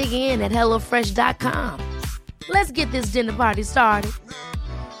and dig in at HelloFresh.com. Let's get this dinner party started.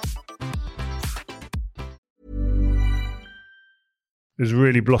 Is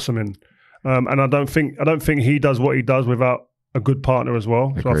really blossoming, and I don't think he does what he does without a good partner as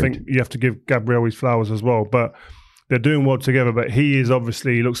well. Agreed. So I think you have to give Gabriel his flowers as well. But they're doing well together. But he is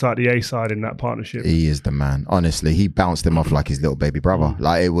obviously, he looks like the A side in that partnership. He is the man. Honestly, he bounced him off like his little baby brother.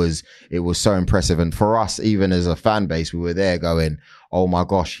 Like it was so impressive. And for us, even as a fan base, we were there going, oh my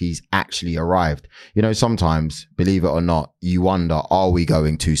gosh, he's actually arrived. You know, sometimes, believe it or not, you wonder, are we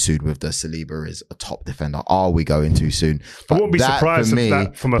going too soon with the Saliba is a top defender? Are we going too soon? But I wouldn't be surprised if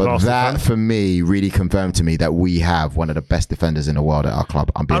that from an Arsenal fan. For me really confirmed to me that we have one of the best defenders in the world at our club.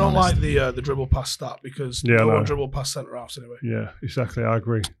 I don't like the dribble pass stat because no one dribble past centre halves anyway. Yeah, exactly. I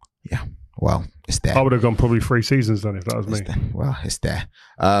agree. Yeah. Well, it's there. I would have gone probably 3 seasons then if that was me. Well, it's there.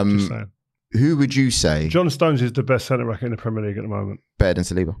 Just saying. Who would you say? John Stones is the best centre-back in the Premier League at the moment. Better than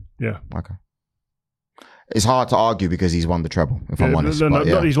Saliba? Yeah. Okay. It's hard to argue because he's won the treble, if I'm honest.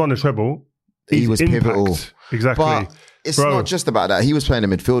 Not he's won the treble. He was pivotal. Exactly. But it's not just about that. He was playing in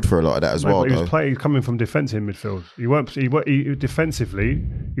midfield for a lot of that as well. He was coming from defensive midfield. He defensively,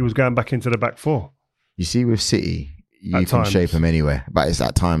 he was going back into the back 4. You see, with City, you can shape him anywhere. But it's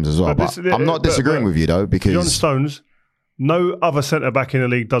at times as well. But I'm not disagreeing with you, though, because John Stones... No other centre-back in the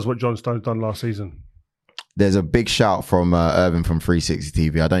league does what John Stones done last season. There's a big shout from Irvin from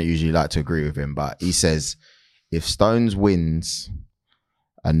 360 TV. I don't usually like to agree with him, but he says, if Stones wins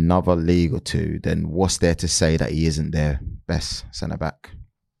another league or 2, then what's there to say that he isn't their best centre-back?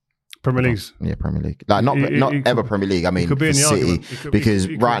 Premier Leagues. Yeah, Premier League. Like not ever Premier League. I mean, for City. Because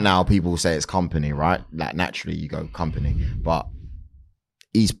right now people say it's Company, right? Like naturally you go Company. But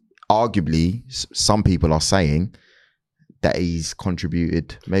he's arguably, some people are saying, that he's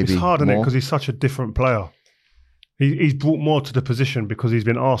contributed maybe it's hard, more. Isn't it? Because he's such a different player. He's brought more to the position because he's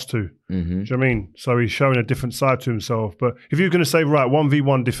been asked to. Mm-hmm. Do you know what I mean? So he's showing a different side to himself. But if you're going to say, right,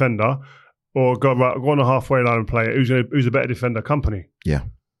 1v1 defender or go on a halfway line and play it, who's a better defender? Company. Yeah.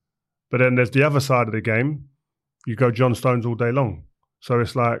 But then there's the other side of the game. You go John Stones all day long. So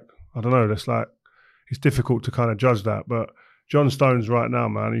it's like, I don't know, it's difficult to kind of judge that. But John Stones right now,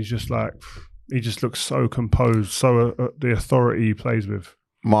 man, he's just like... He just looks so composed, so the authority he plays with.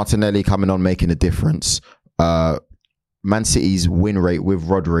 Martinelli coming on, making a difference. Man City's win rate with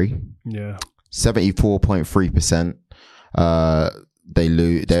Rodri, 74.3%. They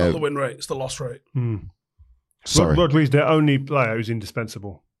lose. It's not the win rate; it's the loss rate. Sorry, Rodri's their only player who's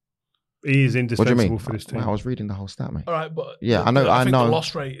indispensable. He is What do you indispensable mean? for this team. I was reading the whole stat, mate. All right, but Yeah, I think know. the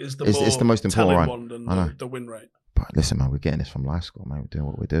loss rate is It's the most important one than I know. the win rate. But listen, man, we're getting this from live score, man. We're doing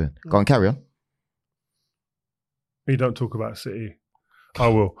what we're doing. Go on, carry on. You don't talk about City. I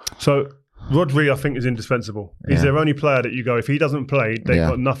will. So Rodri, I think, is indispensable. He's their only player that you go, if he doesn't play, they've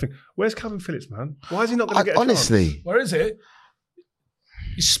got nothing. Where's Calvin Phillips, man? Why is he not going to get a honestly, chance? Where is it?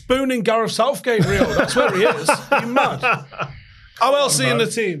 He's spooning Gareth Southgate, Rio. That's where he is. Are you mad? How else is he in the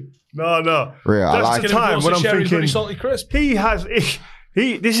team? No. Rio, I That's like the time when I'm thinking, salty crisp. he has...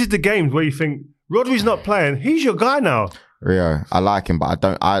 This is the games where you think, Rodri's not playing. He's your guy now. Rio, I like him, but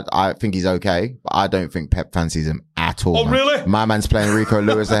I think he's okay, but I don't think Pep fancies him at all. Oh, man. really? My man's playing Rico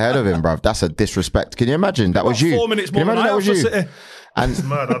Lewis ahead of him, bruv. That's a disrespect. Can you imagine? That was you. 4 minutes more Can you than imagine I that was have for you? City. And It's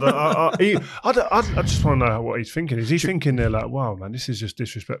mad. I just want to know what he's thinking. Is he thinking there like, wow, man, this is just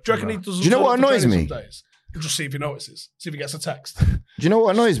disrespectful? Do you reckon he doesn't? Do you know what turn up to annoys training me? some days? He'll just see if he notices. See if he gets a text. do you know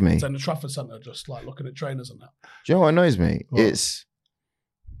what annoys me? He's in the Trafford Centre, just like looking at trainers and that. Do you know what annoys me? What? It's,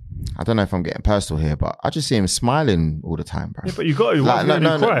 I don't know if I'm getting personal here, but I just see him smiling all the time, bro. Yeah, but you got to. Like,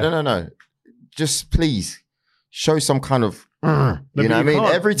 no. Just please show some kind of. You know what I mean?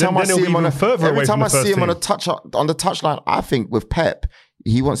 can't. Every time Then I see he'll him be on even further away every time from I the first see him on team. on the touchline, I think with Pep,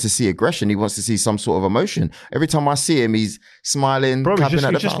 he wants to see aggression. He wants to see some sort of emotion. Every time I see him, he's smiling, Bro, clapping at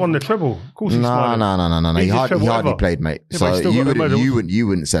he the just won the treble. Of course he's smiling. No. He hardly played, mate. Yeah, but so he's still you got the medals.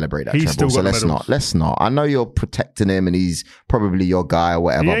 wouldn't celebrate that He's treble. still So got the medals. let's not. I know you're protecting him, and he's probably your guy or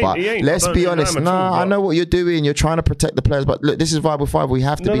whatever. He But ain't. let's I don't be know honest. him at all, I but- know what you're doing. You're trying to protect the players. But look, this is Vibe 5. We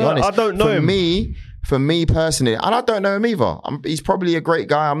have to be honest. I don't know him. For me personally, and I don't know him either. He's probably a great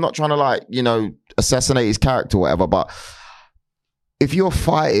guy. I'm not trying to assassinate his character or whatever. But if you're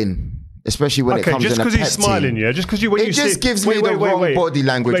fighting, especially when it comes just in a because pet he's smiling, team, yeah, just because when it just gives me the wrong body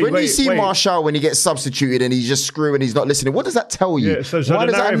language. When you see Martial when he gets substituted and he's just screwing, he's not listening. What does that tell you? Yeah, so Why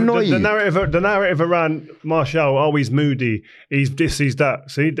does that annoy you? The narrative around Martial, oh, he's moody, he's this, he's that.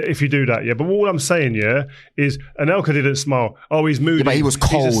 See, if you do that, yeah. But all I'm saying, yeah, is Anelka didn't smile. Oh, he's moody. Yeah, but he was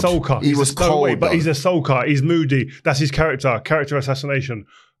cold. He's a sulker. He was cold, but though. he's a sulker. He's moody. That's his character assassination.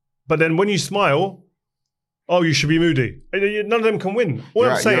 But then when you smile, oh, you should be moody. None of them can win. All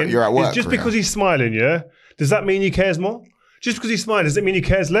I'm saying you're at work, is just Rio. because he's smiling, yeah, does that mean he cares more? Just because he's smiling, does it mean he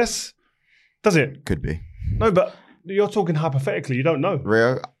cares less? Does it? Could be. No, but you're talking hypothetically. You don't know.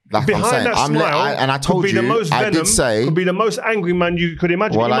 Rio, like Behind I'm saying, that smile, and I told could be the most I venom, did say. could be the most angry man you could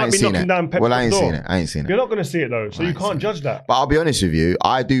imagine. Well, he I might ain't be seen knocking it. down Pep's Well, I ain't door. seen it. I ain't seen it. You're not going to see it though, so I you ain't can't seen judge that. But I'll be honest with you,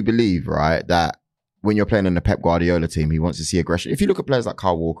 I do believe, right, that when you're playing in the Pep Guardiola team, he wants to see aggression. If you look at players like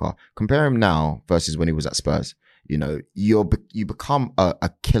Kyle Walker, compare him now versus when he was at Spurs. You know, you become a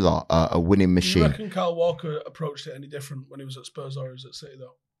killer, a winning Do you machine. reckon Kyle Walker approached it any different when he was at Spurs or he was at City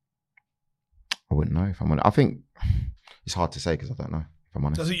though? I wouldn't know if I'm honest. I think it's hard to say because I don't know if I'm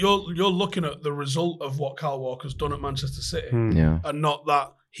honest. Does it? You're looking at the result of what Kyle Walker's done at Manchester City, Yeah. and not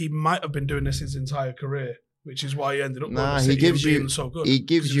that he might have been doing this his entire career, which is why he ended up. going Nah, to he City gives and you being so good. he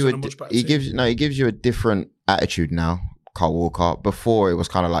gives 'cause you was a in much better he team. gives you a different attitude now. Kyle Walker. Before it was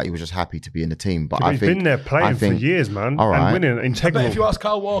kind of like he was just happy to be in the team, but I he's think been there playing for years, man, all right. and winning I integral. bet if you ask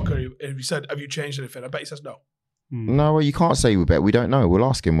Kyle Walker, if you said, "Have you changed anything?" I bet he says no. No, well, you can't say we bet. We don't know. We'll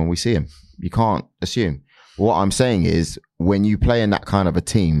ask him when we see him. You can't assume. What I'm saying is, when you play in that kind of a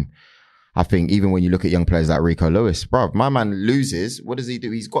team, I think even when you look at young players like Rico Lewis, bruv, my man loses. What does he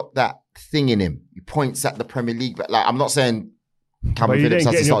do? He's got that thing in him. He points at the Premier League. But like, I'm not saying Calvin Phillips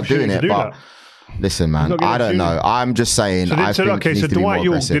has to start doing it, but listen, man, I don't know. I'm just saying. So Dwight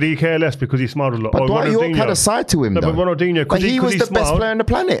York, did he care less because he smiled a lot? But Dwight York had a side to him, no, though. but Ronaldinho, but he was the best player on the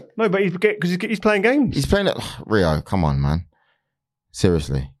planet. No, but because he's playing games. He's playing it. Rio, come on, man.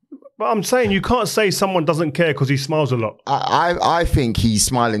 Seriously. But I'm saying you can't say someone doesn't care because he smiles a lot. I think he's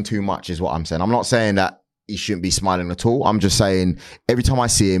smiling too much is what I'm saying. I'm not saying that he shouldn't be smiling at all. I'm just saying every time I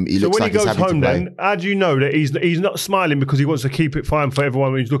see him, he looks like he's happy to play. So when he goes home then, how do you know that he's not smiling because he wants to keep it fine for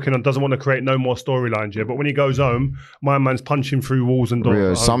everyone who's looking and doesn't want to create no more storylines, yeah? But when he goes home, my man's punching through walls and doors.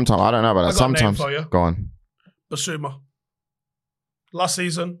 Rio, sometimes, I don't know about that. Sometimes, a name for you. Go on. Basuma. Last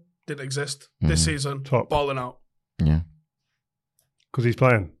season, didn't exist. This season, balling out. Yeah. Because he's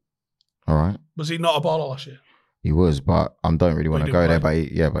playing. All right. Was he not a baller last year? He was, but I don't really want to go there. play.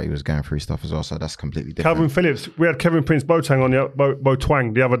 But he was going through stuff as well, so that's completely different. Calvin Phillips, we had Kevin Prince Boateng on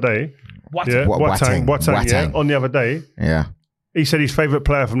Boateng the other day. Boateng. On the other day. Yeah. He said his favourite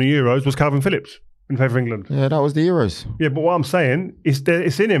player from the Euros was Calvin Phillips in favour of England. Yeah, that was the Euros. Yeah, but what I'm saying is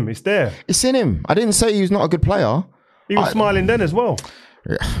it's in him. It's there. It's in him. I didn't say he was not a good player. He was smiling then as well.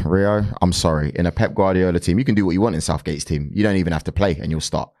 Rio, I'm sorry. In a Pep Guardiola team, you can do what you want in Southgate's team. You don't even have to play and you'll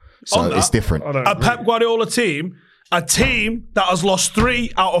start. So it's different. A Pep Guardiola team, A team that has lost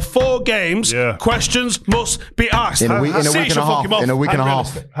 3 out of 4 games, questions must be asked. In a week and a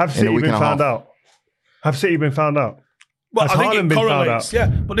half. Have City been found out? Have City been found out? Well, Has I think Haaland it been found correlates,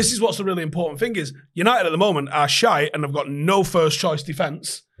 out? But this is what's the really important thing is United at the moment are shy and have got no first choice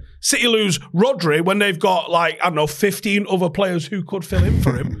defence. City lose Rodri when they've got 15 other players who could fill in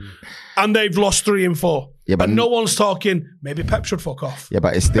for him. And they've lost 3 in 4. Yeah, but no one's talking, maybe Pep should fuck off. Yeah,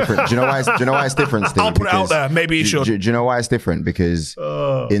 but it's different. Do you know why it's different, Steve? I'll put it out there. Maybe he should. Do you know why it's different? Because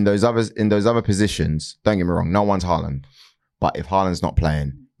in those other positions, don't get me wrong, no one's Haaland. But if Haaland's not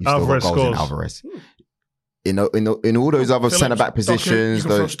playing, you've still got goals in Alvarez. In all those other centre back positions,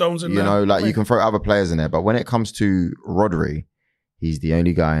 you can throw other players in there. But when it comes to Rodri, he's the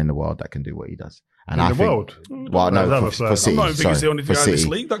only guy in the world that can do what he does. And in the world? Well, no, for City. I'm not thinking he's the only guy in this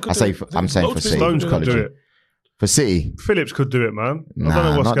league that could do it. I'm saying for City. Stones could do it. For City. Phillips could do it, man. I don't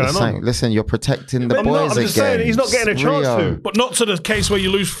know what's going on. Listen, you're protecting the boys again. I'm just saying, he's not getting a chance to. But not to the case where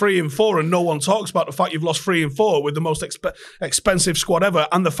you lose 3 in 4 and no one talks about the fact you've lost 3 in 4 with the most expensive squad ever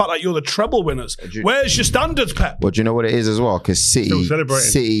and the fact that you're the treble winners. Where's your standards, Pep? Well, do you know what it is as well? Because City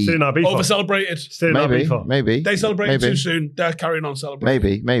over-celebrated. Maybe. They celebrated too soon. They're carrying on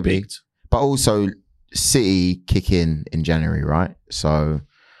celebrating. Maybe. But also, City kick in January, right? So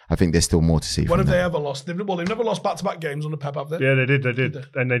I think there's still more to see. When have they ever lost? They've never lost back-to-back games under Pep, have they? Yeah, they did.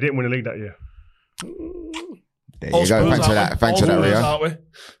 And they didn't win the league that year. There you go. Thanks for that. Thanks for that, Rio.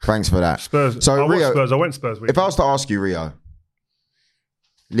 Thanks for that. Spurs. So Rio, I went Spurs. If I was to ask you, Rio,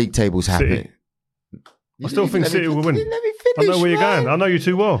 league tables happy. I still think City will win. I know where you're going. I know you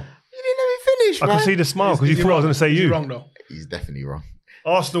too well. You didn't let me finish, I can see the smile because you thought I was going to say you. He's wrong, though. He's definitely wrong.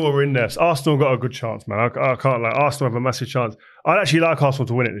 Arsenal are in there. Arsenal got a good chance, man. I can't lie. Arsenal have a massive chance. I'd actually like Arsenal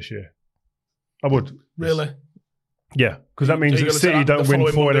to win it this year. I would. Really? Yeah, because that means that City don't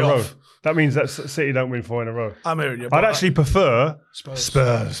win 4 in a row. That means that City don't win 4 in a row. I'm hearing you. I'd actually prefer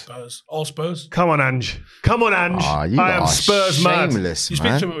Spurs. All Spurs. Come on, Ange. I am Spurs mad. You speak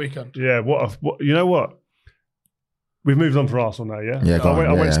to him at weekend. Yeah, what? You know what? We've moved on for Arsenal now, yeah?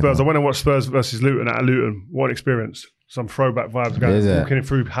 I went Spurs. I went and watched Spurs versus Luton at Luton. What an experience. Some throwback vibes going, walking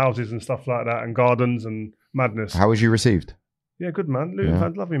through houses and stuff like that and gardens and madness. How was you received? Yeah, good, man. Luton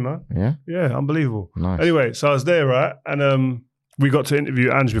fans love me, man. Yeah? Yeah, unbelievable. Nice. Anyway, so I was there, right? And we got to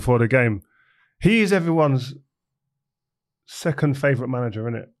interview Ange before the game. He is everyone's second favourite manager,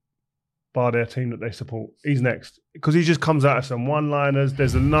 innit? Bar their team that they support. He's next. Because he just comes out of some one-liners.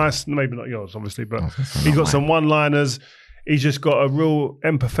 There's a nice, maybe not yours, obviously, but he's got some one-liners. He's just got a real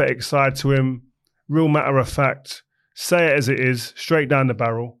empathetic side to him, real matter of fact. Say it as it is, straight down the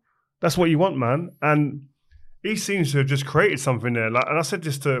barrel. That's what you want, man. And he seems to have just created something there. Like, and I said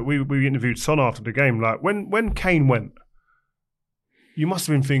this to, we interviewed Son after the game. Like, when Kane went, you must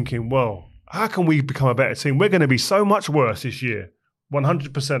have been thinking, well, how can we become a better team? We're going to be so much worse this year.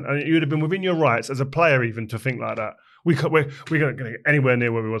 100%. And you'd have been within your rights as a player even to think like that. We're going to get anywhere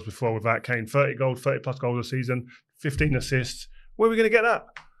near where we was before without Kane. 30 plus goals a season, 15 assists. Where are we going to get that?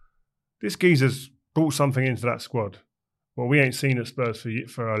 This geezer's brought something into that squad. Well, we ain't seen at Spurs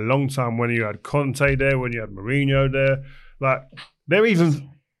for a long time when you had Conte there, when you had Mourinho there. Like, they're even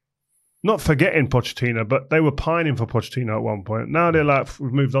not forgetting Pochettino, but they were pining for Pochettino at one point. Now they're like,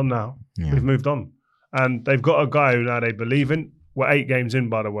 we've moved on now. Yeah. We've moved on. And they've got a guy who now they believe in. We're 8 games in,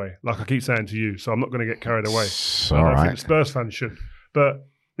 by the way, like I keep saying to you, so I'm not going to get carried away. I think Spurs fans should. But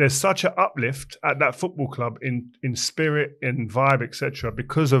there's such an uplift at that football club in spirit, in vibe, etc.,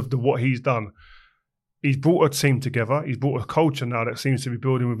 because of what he's done. He's brought a team together. He's brought a culture now that seems to be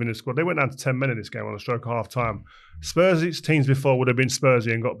building within the squad. They went down to 10 men in this game on a stroke of half time. Spurs' teams before would have been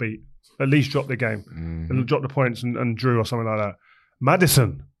Spursy and got beat. At least dropped the game. And dropped the points and drew or something like that.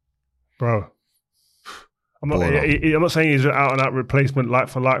 Madison, bro. I'm not saying he's an out-and-out replacement like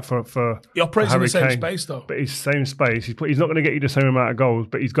for he operates in the same Kane, space, though. But he's same space. He's not going to get you the same amount of goals,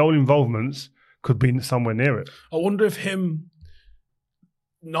 but his goal involvements could be somewhere near it. I wonder if him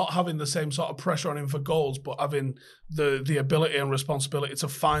not having the same sort of pressure on him for goals, but having the ability and responsibility to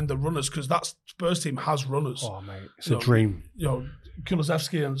find the runners, because that Spurs team has runners. Oh, mate, it's a dream.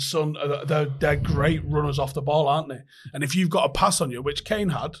 Kulusevski and Son, they're great runners off the ball, aren't they? And if you've got a pass on you, which Kane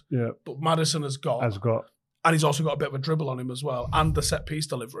had, but Maddison has got. And he's also got a bit of a dribble on him as well, and the set piece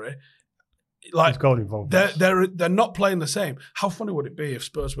delivery. Like, goal involved. They're not playing the same. How funny would it be if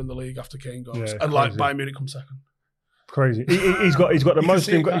Spurs win the league after Kane goes and like Bayern Munich comes second? Crazy. He's got the most.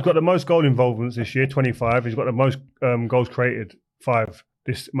 He's got the most goal involvements this year, 25. He's got the most goals created, 5.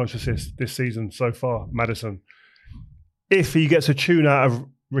 Most assists this season so far. Maddison. If he gets a tune out of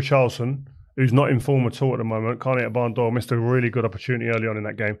Richarlison, who's not in form at all at the moment, can't hit a barn door, missed a really good opportunity early on in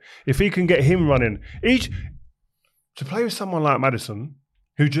that game. If he can get him running, to play with someone like Maddison,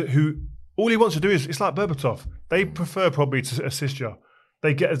 who all he wants to do is, it's like Berbatov. They prefer probably to assist you.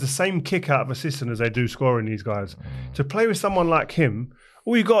 They get the same kick out of assisting as they do scoring, these guys. To play with someone like him,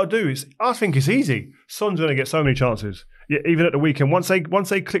 all you got to do is, I think it's easy. Son's going to get so many chances. Yeah, even at the weekend, once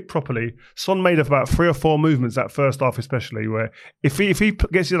they click properly, Son made about 3 or 4 movements that first half, especially where if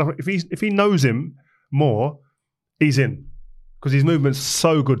he knows him more, he's in because his movement's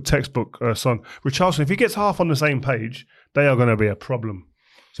so good. Textbook Son. Richarlison, if he gets half on the same page, they are going to be a problem.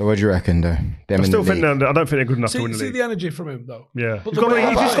 So what do you reckon, though? I don't think they're good enough to win the league. See the energy from him, though. Yeah, he's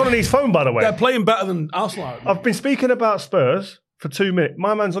just got on his phone, by the way. They're playing better than Arsenal. I've been speaking about Spurs for 2 minutes.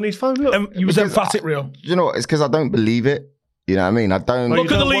 My man's on his phone. Look, you was emphatic, real. You know what? It's because I don't believe it. You know what I mean? I don't.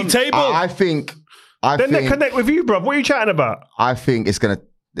 Look at the league table. I think. Then they connect with you, bro. What are you chatting about? I think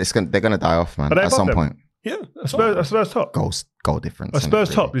they're gonna die off, man. At some point. Yeah, a Spurs top. Goal difference. A Spurs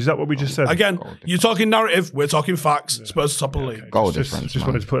top. Is that what we just said? Again, you're talking narrative. We're talking facts. Yeah. Spurs top of the league. Okay. Goal difference. Just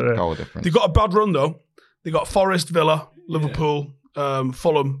wanted to put it there. Goal difference. They got a bad run though. They got Forest, Villa, Liverpool,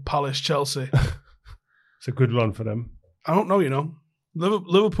 Fulham, Palace, Chelsea. It's a good run for them. I don't know. You know,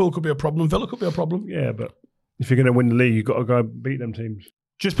 Liverpool could be a problem. Villa could be a problem. Yeah, but if you're going to win the league, you've got to go beat them teams.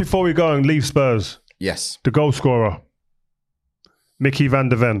 Just before we go and leave Spurs, yes, the goal scorer, Mickey van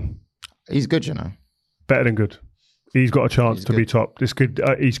der Ven. He's good, you know. Better than good. He's got a chance to be top. This kid,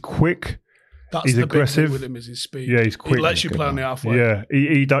 he's quick. That's he's aggressive. Big thing with him is his speed. Yeah, he's quick. He lets you play on the halfway. Yeah,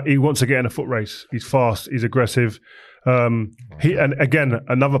 he wants to get in a foot race. He's fast. He's aggressive. And again,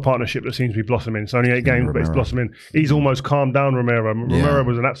 another partnership that seems to be blossoming. It's only 8 games, but it's blossoming. He's almost calmed down Romero. Romero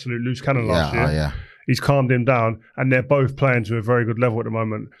was an absolute loose cannon last year. Yeah. He's calmed him down, and they're both playing to a very good level at the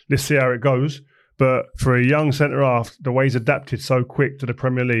moment. Let's see how it goes. But for a young centre-half, the way he's adapted so quick to the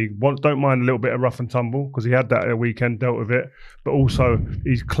Premier League, don't mind a little bit of rough and tumble, because he had that at a weekend, dealt with it. But also,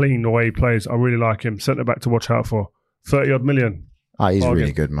 he's clean the way he plays. I really like him. Centre-back to watch out for. 30-odd million. He's bargain.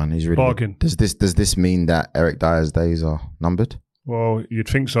 Really good, man. He's really bargain. Good. Does this mean that Eric Dyer's days are numbered? Well, you'd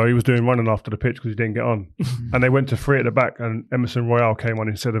think so. He was doing running after the pitch because he didn't get on. And they went to 3 at the back, and Emerson Royale came on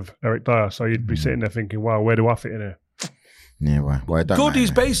instead of Eric Dyer. So you'd be sitting there thinking, wow, where do I fit in here? Yeah, well, good,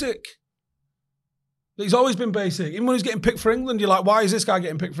 he's basic. He's always been basic. Even when he's getting picked for England, you're like, why is this guy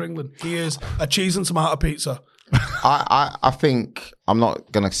getting picked for England? He is a cheese and tomato pizza. I think I'm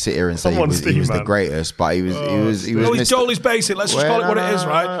not gonna sit here and say he was the greatest, but he was. He's totally basic. Let's just call it what it is,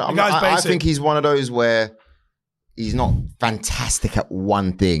 right? The guy's basic. I think he's one of those where he's not fantastic at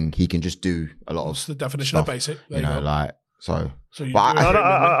one thing. He can just do a lot of. That's the definition stuff, of basic. You know, like so.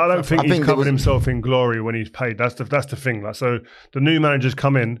 I don't think he's covered himself in glory when he's paid. That's the thing. Like, so the new managers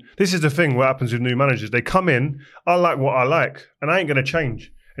come in. This is the thing. What happens with new managers? They come in. I like what I like, and I ain't gonna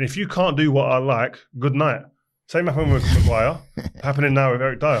change. And if you can't do what I like, good night. Same happened with Maguire. Happening now with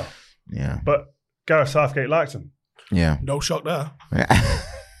Eric Dyer. Yeah. But Gareth Southgate likes him. Yeah. No shock there.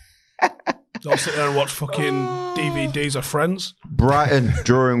 Don't sit there and watch fucking DVDs of Friends. Brighton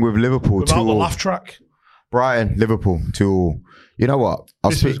drawing with Liverpool. Without the laugh track. Brighton, Liverpool 2-2. You know what?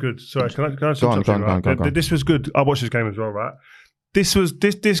 This was good. Sorry, can I say something? Go on. This was good. I watched this game as well, right? This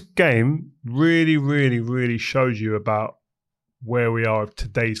game really, really, really shows you about where we are of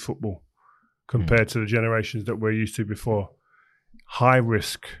today's football compared to the generations that we're used to before. High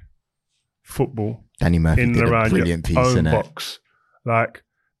risk football. Danny Murphy in and did around a brilliant your piece own box. Like,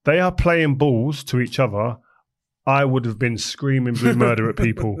 they are playing balls to each other. I would have been screaming blue murder at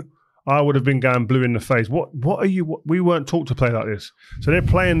people. I would have been going blue in the face. What are you? We weren't taught to play like this. So they're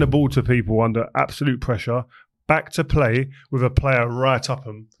playing the ball to people under absolute pressure, back to play with a player right up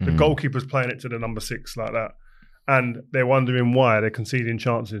them. The goalkeeper's playing it to the number 6 like that. And they're wondering why they're conceding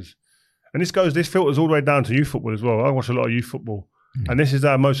chances. And this filters all the way down to youth football as well. I watch a lot of youth football. And this is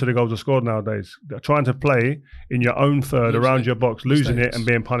how most of the goals are scored nowadays. They're trying to play in your own third around your box, losing it and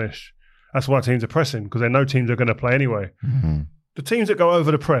being punished. That's why teams are pressing, because they know teams are going to play anyway. Mm-hmm. The teams that go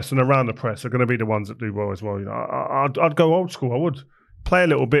over the press and around the press are going to be the ones that do well as well. You know, I'd go old school. I would play a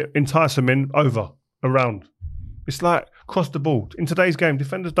little bit, entice them in, over, around. It's like cross the ball. In today's game,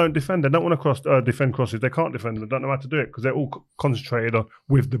 defenders don't defend. They don't want to defend crosses. They can't defend. They don't know how to do it because they're all concentrated on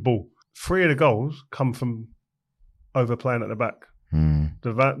with the ball. 3 of the goals come from overplaying at the back.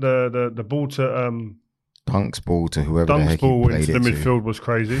 The ball to Dunk's ball to whoever Dunk's the heck ball he played into the it midfield was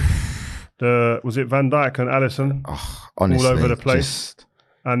crazy. Was it Van Dijk and Alisson? Honestly, all over the place.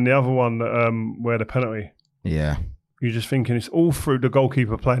 And the other one where the penalty. Yeah. You're just thinking it's all through the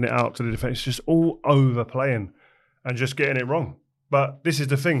goalkeeper playing it out to the defence. It's just all overplaying and just getting it wrong. But this is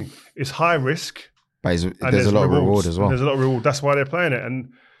the thing. It's high risk. But there's a lot of reward as well. There's a lot of reward. That's why they're playing it.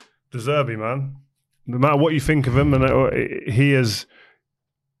 And De Zerbi, man, no matter what you think of him, and he has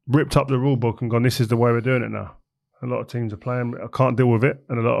ripped up the rule book and gone, this is the way we're doing it now. A lot of teams are playing. I can't deal with it,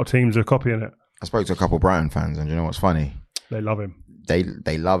 and a lot of teams are copying it. I spoke to a couple of Brighton fans, and you know what's funny? They love him.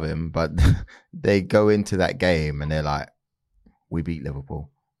 They love him, but they go into that game and they're like, "We beat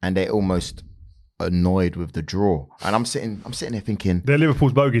Liverpool," and they're almost annoyed with the draw. And I'm sitting there thinking, they're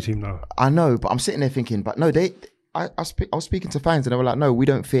Liverpool's bogey team, though. I know, but I'm sitting there thinking, but no, I was speaking to fans and they were like, "No, we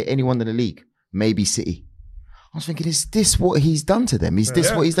don't fear anyone in the league. Maybe City." I was thinking, is this what he's done to them? Is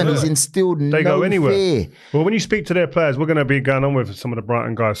this what he's done? He's instilled no go anywhere. fear. Well, when you speak to their players, we're going to be going on with some of the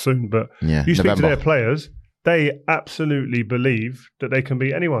Brighton guys soon, but you speak to their players, they absolutely believe that they can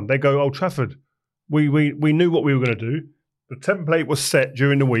beat anyone. They go, Old Trafford, we knew what we were going to do. The template was set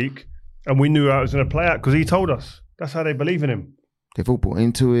during the week, and we knew how it was going to play out because he told us. That's how they believe in him. They've all bought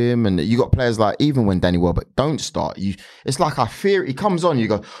into him, and you got players like, even when Danny Welbeck don't start, it's like I fear he comes on, you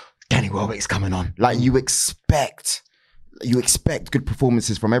go, Danny Welbeck's coming on. Like you expect good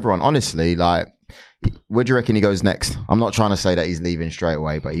performances from everyone. Honestly, like, where do you reckon he goes next? I'm not trying to say that he's leaving straight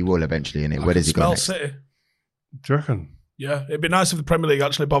away, but he will eventually. In it, where does he go next? City. Do you reckon? Yeah, it'd be nice if the Premier League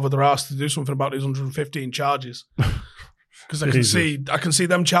actually bothered their ass to do something about these 115 charges. Because I can see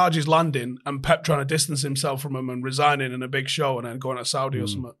them charges landing and Pep trying to distance himself from them and resigning in a big show and then going to Saudi or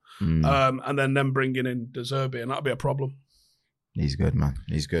something, and then them bringing in De Zerbi, and that'd be a problem. He's good, man.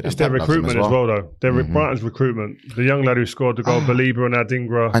 He's good. It's their recruitment as well, though. Brighton's recruitment. The young lad who scored the goal, Belieber and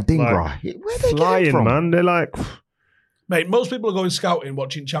Adingra. Like, where they flying, from? Man. They're like... Mate, most people are going scouting,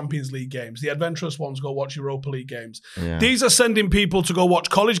 watching Champions League games. The adventurous ones go watch Europa League games. Yeah. These are sending people to go watch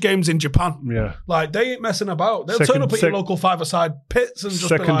college games in Japan. Yeah. Like, they ain't messing about. They'll turn up at your local five-a-side pits and just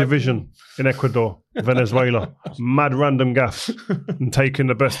second division in Ecuador, Venezuela. Mad random gaffs and taking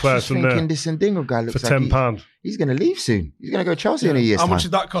the best players from there. This Ndingo guy looks for £10. He's going to leave soon. He's going to go Chelsea in a year's time. How much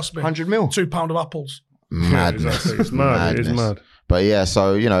did that cost me? 100 mil. £2 of apples. Madness. Yeah, exactly. It's mad. It is mad. But yeah,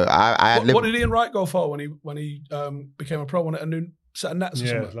 so, you know, what did Ian Wright go for when he became a pro? When it a new set of nets or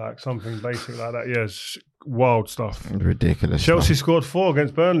something? Yeah, like something basic like that. Yeah, it's wild stuff. Ridiculous. Chelsea scored 4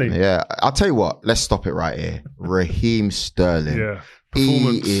 against Burnley. Yeah, I'll tell you what. Let's stop it right here. Raheem Sterling. Yeah.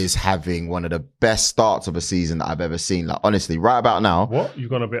 He is having one of the best starts of a season that I've ever seen. Like, honestly, right about now. What? You've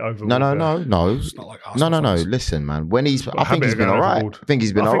gone a bit overboard. No. It's not like Arsenal. No. Listen, man. I think he's been all right. I think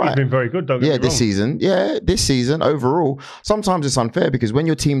he's been all right. He's been very good, don't get me wrong. This season, overall. Sometimes it's unfair because when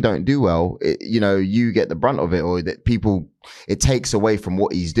your team don't do well, you get the brunt of it, or that it takes away from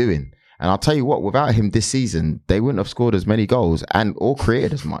what he's doing. And I'll tell you what, without him this season, they wouldn't have scored as many goals or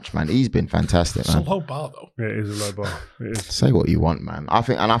created as much, man. He's been fantastic, man. It's a low bar, though. Yeah, it is a low bar. It is. Say what you want, man. I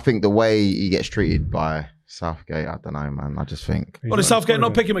think the way he gets treated by Southgate, I don't know, man. I just think. Well, did Southgate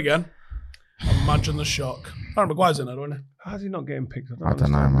not pick him again? Imagine the shock. Aaron Maguire's in there, isn't he? How's he not getting picked? I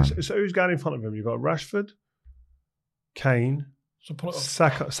don't know, man. So who's going in front of him? You've got Rashford, Kane, so pull it up.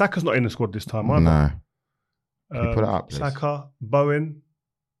 Saka. Saka's not in the squad this time, either. No. Put it up, please. Saka, Bowen.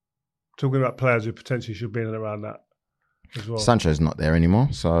 Talking about players who potentially should be in and around that as well. Sancho's not there anymore,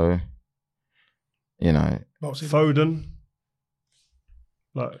 so Foden.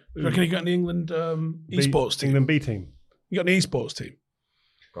 Like, you reckon you got an England esports team? England B team. You got an esports team?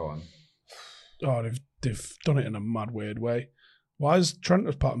 Go on. Oh, they've done it in a mad, weird way. Why is Trent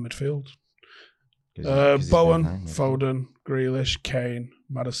as part of midfield? Bowen, Foden, Grealish, Kane,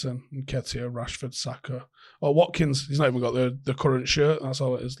 Maddison, Nketiah, Rashford, Saka. Oh, Watkins, he's not even got the current shirt. That's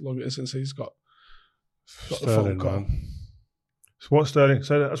all it is. Long it is since he's got the phone call. So what Sterling?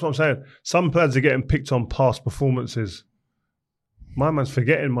 So that's what I'm saying. Some players are getting picked on past performances. My man's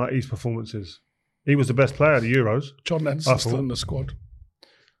forgetting his performances. He was the best player at the Euros. John Nenson's still in the squad.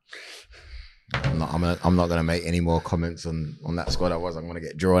 I'm not going to make any more comments on that squad. I'm going to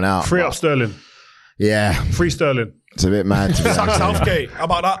get drawn out. Free up Sterling. Yeah. Free Sterling. It's a bit mad. Sack Southgate. How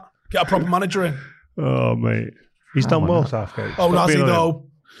about that? Get a proper manager in. Oh, mate. He's done well, Southgate. Oh, has he though?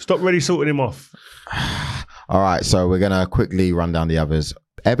 Stop really sorting him off. All right, so we're going to quickly run down the others.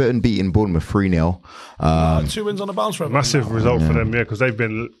 Everton beating Bournemouth 3-0. 2 wins on the bounce for Everton. Massive result for them, because they've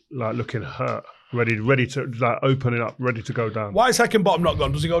been looking hurt. Ready to open it up, ready to go down. Why is Heckingbottom not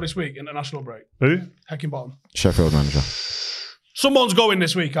gone? Does he go this week? International break. Who? Heckingbottom. Sheffield manager. Someone's going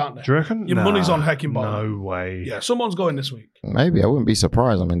this week, aren't they? Do you reckon? Your money's on Heckingbottom. No way. Yeah, someone's going this week. Maybe. I wouldn't be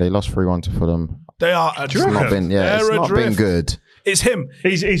surprised. I mean, they lost 3-1 to Fulham. They are adrift. It's not been good. It's him.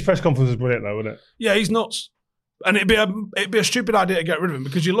 His press conference was brilliant though, wasn't it? Yeah, he's nuts. And it'd be a stupid idea to get rid of him,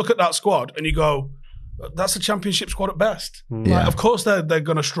 because you look at that squad and you go, that's a championship squad at best. Yeah. Like, of course they're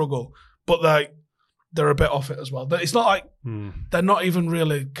going to struggle, but they're a bit off it as well. It's not like they're not even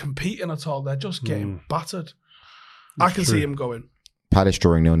really competing at all. They're just getting battered. I can see him going. Palace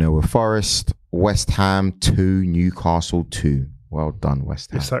drawing 0-0 with Forest. West Ham 2, Newcastle 2. Well done,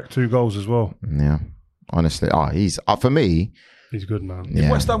 West Ham. He sacked 2 goals as well. Yeah. Honestly, he's for me. He's good, man. Yeah.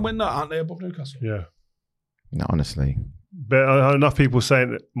 If West Ham win that, aren't they above Newcastle? Yeah. No, honestly. But enough people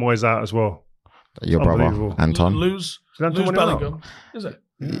saying that Moyes out as well. Your brother, Anton. Lose Anton Bellingham. Is it?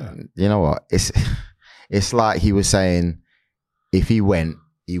 Yeah. You know what? It's like he was saying, if he went,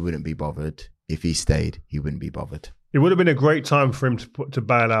 he wouldn't be bothered. If he stayed, he wouldn't be bothered. It would have been a great time for him to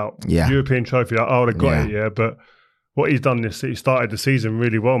bail out. Yeah. European trophy. I would have got it, but what he's done he started the season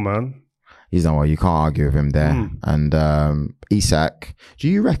really well, man. He's done well. You can't argue with him there. And Isak, do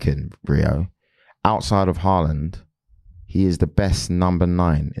you reckon, Rio, outside of Haaland, he is the best number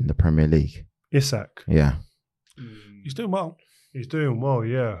 9 in the Premier League? Isak? Yeah. He's doing well. He's doing well,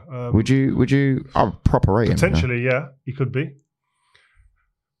 yeah. Would you proper rate him? Potentially, yeah. He could be.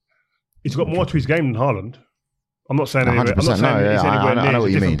 He's got more to his game than Haaland. I'm not saying anywhere. I'm not saying he's anywhere near. I know what a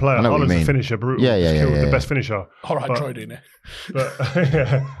you different mean. player. I know what you Haaland's mean. a finisher, brutal. Yeah. The best finisher. All right, Troy Deeney.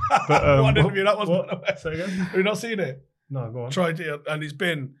 But What interview that was? Say again? Have you not seen it? No, go on. Troy Deeney, and he's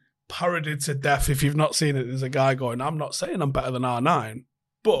been parodied to death. If you've not seen it, there's a guy going, "I'm not saying I'm better than R9,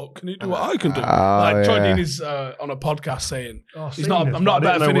 but can you do what I can do?" Troy Deeney's on a podcast saying, "I'm not a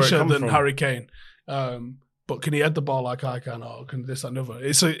better finisher than Harry Kane, but can he head the ball like I can, or can this and other?"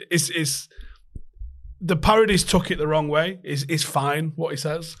 It's the parodies took it the wrong way. It's fine what he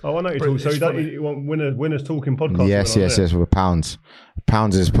says. Oh, I know you talk. So you want winners talking podcast? Yes. With Pounds.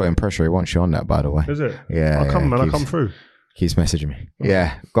 Pounds is putting pressure. He wants you on that, by the way. Is it? Yeah. I'll come through. Keeps messaging me.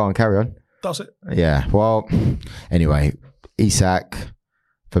 Yeah. Go on, carry on. That's it. Yeah. Well, anyway, Isak,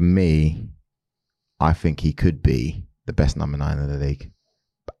 for me, I think he could be the best number 9 in the league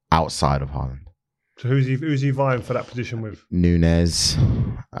outside of Haaland. So who's he vying for that position with? Nunes,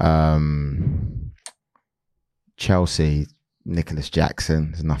 Chelsea, Nicholas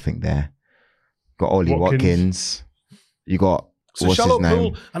Jackson. There's nothing there. Got Ollie Watkins. You got it's a shallow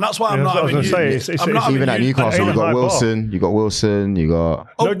pool, and that's why I'm not having you. Even at Newcastle, you got Wilson. You got Wilson. You got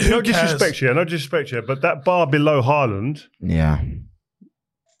no disrespect here, but that bar below Haaland. Yeah,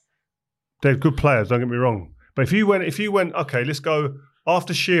 they're good players. Don't get me wrong. But if you went, okay, let's go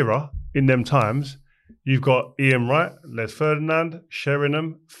after Shearer in them times. You've got Ian Wright, Les Ferdinand,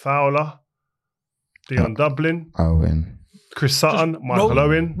 Sheringham, Fowler, Dion Dublin, Owen, Chris Sutton, Michael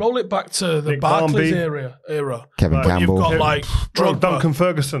Owen. Roll it back to the Nick Barclays Barmby, era. Kevin Campbell. You've got like Drogba, Duncan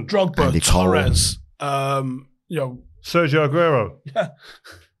Ferguson, Drogba, Torres, Sergio Aguero. Yeah.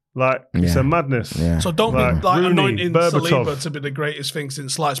 It's a madness. Yeah. So don't be Rooney, anointing Berbatov. Saliba to be the greatest thing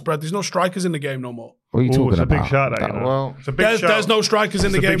since sliced bread. There's no strikers in the game no more. What are you talking it's a about? big shout, that, you know. Well, it's a big shout. There's no strikers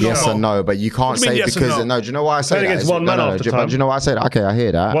in the game no more. Yes and no, but you can't say yes because no? do you know why I say Playing that? against one man after time. Do you know why I say that? Okay, I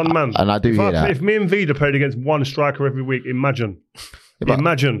hear that. One man. And I do hear that. If me and Vida played against one striker every week, imagine. They'd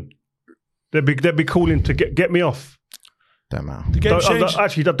be calling to get me off. Don't matter. The game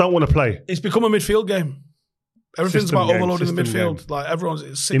changed. I don't want to play. It's become a midfield game. Everything's System about game, overloading the midfield. game. Like everyone's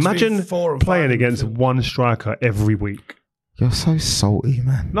 6 Imagine 4 and playing 5 against midfield. one striker every week. You're so salty,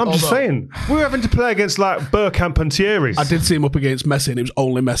 man. No, I'm just saying. We're having to play against like Bergkamp and Thierry. I did see him up against Messi, and it was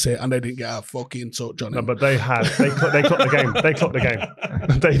only Messi, and they didn't get a fucking touch on him. No, but they clocked the game. They clocked the game.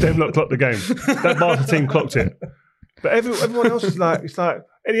 They clocked the game. That Barca team clocked it. But everyone else is like, it's like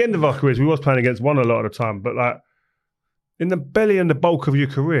at the end of our careers, we was playing against one a lot of the time. But like in the belly and the bulk of your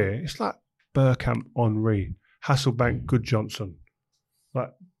career, it's like Bergkamp, Henry, Hasselbank, Goodjohnson,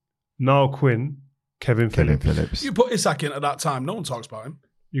 like Niall Quinn, Kevin Phillips. You put Isak in at that time, no one talks about him.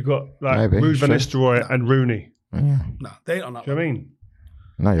 You got like Maybe, Ruud van sure. Nistelrooy and Rooney. Yeah. No, they ain't on that. Do you know what I mean?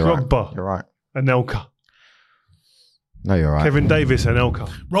 No, you're Drogba. right. You're right. Anelka. No, you're right. Kevin Davis,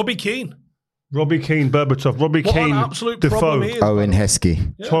 Anelka. Robbie Keane. Berbatov. Robbie What Keane. an absolute Defoe. problem he is. Owen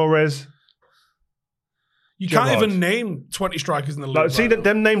Heskey. Yeah. Torres. You can't Gerrard. even name 20 strikers in the league. Like, see right that now.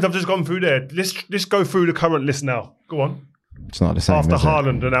 them names I've just gone through there. Let's go through the current list now. Go on. It's not the same. After is it?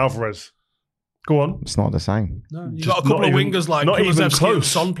 Haaland and Alvarez. Go on. It's not the same. No, you've Just got a couple not of even- wingers like not even Kulusevski and close.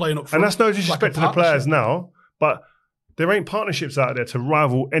 Son playing up front. And that's no like disrespect a to the players partnership. now, but there ain't partnerships out there to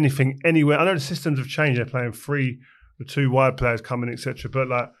rival anything anywhere. I know the systems have changed. They're playing three, the 2 wide players coming, etc. But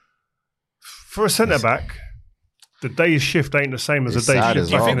like for a centre back, the day's shift ain't the same as It's the day's sad shift. as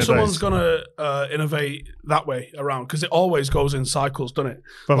Do you well. think back in the someone's days. going to innovate that way around? Because it always goes in cycles, doesn't it?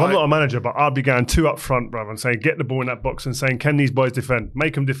 But Like- I'm not a manager, but I'd be going 2 up front, brother, and saying, get the ball in that box and saying, can these boys defend?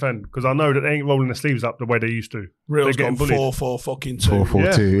 Make them defend. Because I know that they ain't rolling their sleeves up the way they used to. Real's They're gone getting bullied. 4-4 fucking 2.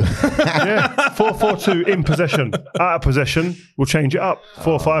 4-4-2. Yeah, 4-4-2 in possession. Out of possession, we'll change it up.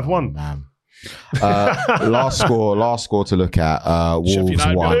 4-5-1. Man. Last score to look at. Wolves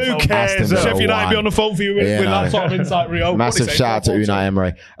United 1. Who cares? Aston Villa Sheffield United 1. be on the phone for you with Yeah, that no. sort of insight, Rio. Massive What do you say? shout out to 4-4-2? Unai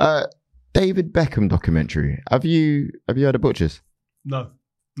Emery. David Beckham documentary. Have you heard of Butchers? No.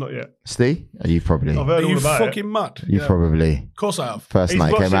 Not yet. Steve? You probably. I've heard Are all you about fucking it. mad? You probably. Of course I have. First He's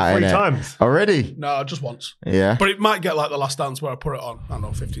night watched came out, it 3 innit? times. Already? No, just once. Yeah. But it might get like The Last Dance where I put it on, I don't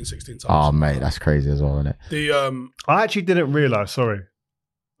know, 15, 16 times. Oh, mate, that's crazy as well, isn't it? I actually didn't realise, I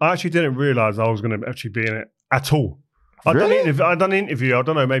was going to actually be in it at all. I'd done an interview, I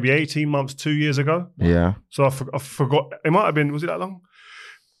don't know, maybe 18 months, 2 years ago. Yeah. So I forgot. It might have been, was it that long?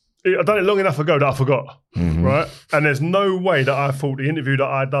 I'd done it long enough ago that I forgot, right? And there's no way that I thought the interview that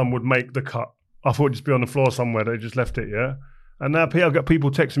I'd done would make the cut. I thought it'd just be on the floor somewhere. They just left it, yeah? And now I've got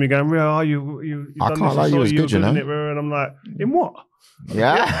people texting me going, Rio, you I done can't this? lie, you was good, you know? In it, and I'm like, in what?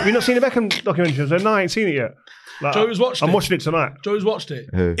 Yeah. Have you not seen the Beckham documentary? I said, no, I ain't seen it yet. Like, Joey's watched it. I'm watching it tonight. Joey's watched it.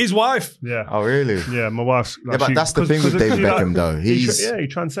 Who? His wife. Yeah. Oh, really? Yeah, my wife's. Yeah, but that's the thing with David Beckham, though. He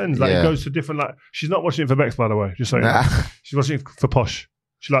transcends. Like, he goes to different, like, she's not watching it for Bex, by the way, just saying. She's watching it for Posh.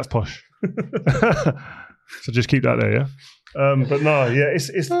 She likes Posh. So just keep that there, yeah? But no, yeah, it's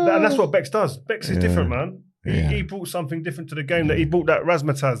and that's what Bex does. Bex is different, man. He brought something different to the game. That he brought that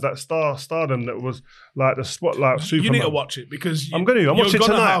razzmatazz, that stardom that was like the spotlight. Superman. You need to watch it because I'm watching it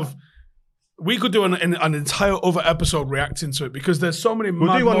tonight. We could do an entire other episode reacting to it because there's so many. We'll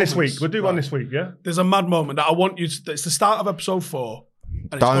do one moments. this week. We'll do one this week. Yeah. There's a mad moment that I want you to. It's the start of episode 4.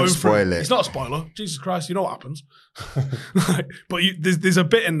 And Don't spoil it. It's not a spoiler. Jesus Christ, you know what happens. But there's a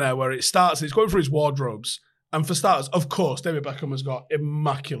bit in there where it starts. It's going through his wardrobes. And for starters, of course, David Beckham has got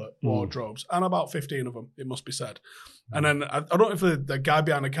immaculate wardrobes, and about 15 of them, it must be said. And then I don't know if the guy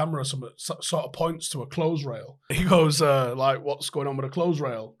behind the camera sort of points to a clothes rail. He goes, like, what's going on with a clothes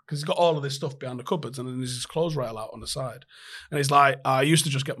rail? Because he's got all of this stuff behind the cupboards, and then there's this clothes rail out on the side. And he's like, I used to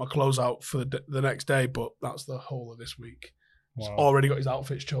just get my clothes out for the next day, but that's the whole of this week. Wow. He's already got his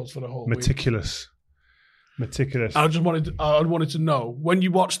outfits chose for the whole week. Meticulous. I just wanted to know, when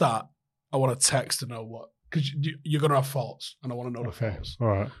you watch that, I want to text to know what. Because you're going to have faults, and I want to know the faults. All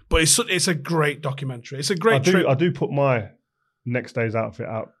right. But it's a great documentary. It's a great trip. I do put my next day's outfit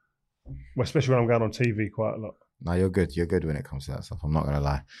out, especially when I'm going on TV quite a lot. No, you're good. You're good when it comes to that stuff. I'm not going to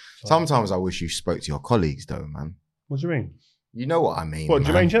lie. Sometimes I wish you spoke to your colleagues, though, man. What do you mean? You know what I mean. What,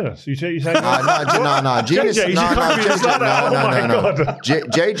 Jermaine Jealous? You saying no. Genius. No.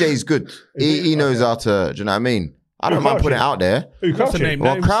 JJ's good. He knows how to, do you know what I mean? I don't mind putting it out there. Who, Crouchy?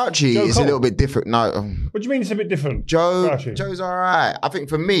 Well, Crouchy is a little bit different. No. What do you mean it's a bit different? Joe's all right. I think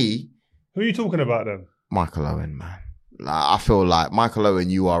for me... Who are you talking about then? Michael Owen, man. Like, I feel like Michael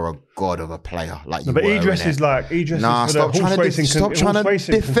Owen, you are a god of a player. Like you but Idris is like stop trying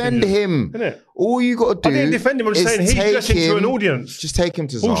to defend him. Innit? All you got to do. I didn't defend him. I'm just saying he's dressing to an audience. Just take him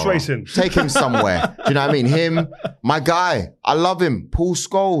to horse Zara. racing. Take him somewhere. Do you know what I mean? Him, my guy. I love him. Paul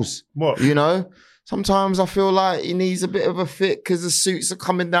Scholes. What? You know. Sometimes I feel like he needs a bit of a fit because the suits are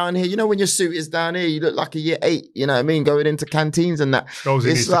coming down here. You know, when your suit is down here, you look like a year 8. You know what I mean? Going into canteens and that. Scholesy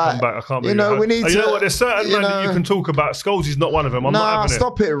needs to come back. I can't believe we need to. You know what? There's certain men that you can talk about. Scholesy not one of them. I'm not having it.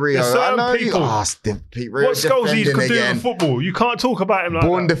 Stop it, Rio. There's certain I know people. What Scholesy could do in football, you can't talk about him like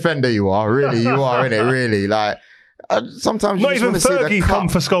Born that. Defender, you are. Really, you are, innit? Really. Like, sometimes not even Fergie come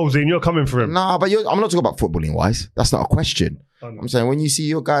for Scholesy and you're coming for him. Nah, but I'm not talking about footballing wise. That's not a question. I'm saying when you see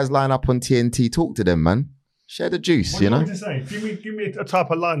your guys line up on TNT, talk to them, man. Share the juice, what you know? What do you want to say? Give me a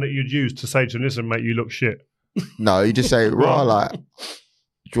type of line that you'd use to say to them, listen, mate, you look shit. No, you just say, raw, like, do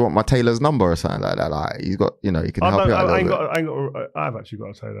you want my tailor's number or something like that? Like, he's got, you know, he can help you out a little bit. I've actually got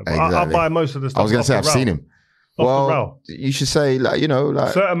a tailor. Exactly. I'll buy most of the stuff. I was going to say, I've seen him. Off the rail. You should say, like, you know,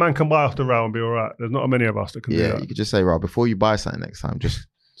 like... certain man can buy off the rail and be all right. There's not many of us that can do that. Yeah, you could just say, right, before you buy something next time, just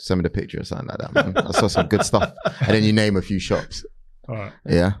send me the picture or something like that, man. I saw some good stuff. And then you name a few shops. All right.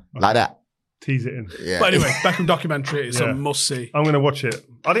 Yeah, like that. Tease it in. Yeah. But anyway, Beckham documentary is a must-see. I'm going to watch it.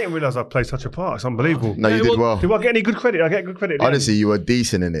 I didn't realise I played such a part. It's unbelievable. No, you did well. Do I get any good credit? I get good credit. Honestly, you were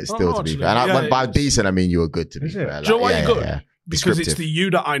decent in it still, to be fair. And by decent, I mean you were good, to be fair. Do you know why you're good? Because it's the you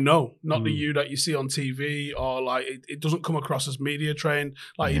that I know, not the you that you see on TV, or like it doesn't come across as media trained.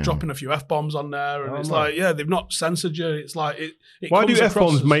 Like you're dropping a few F-bombs on there, and like, they've not censored you. It's like it why do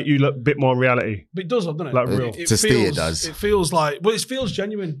F-bombs make you look a bit more reality? But it does, doesn't it? Like real. To Steve, it does. It feels like, well, it feels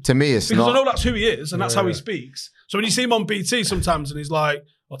genuine. To me, it's because not. I know that's who he is, and that's how he speaks. So when you see him on BT sometimes, and he's like,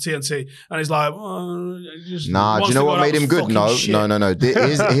 or TNT, and he's like, do you know what made him good? No.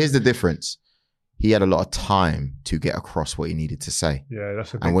 Here's the difference. He had a lot of time to get across what he needed to say. Yeah,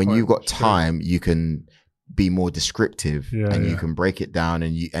 that's a big And when point. you got time, you can be more descriptive and you can break it down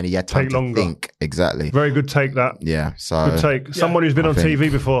and he had time to think. Exactly. Very good take that. Yeah. So good take. Someone who's been on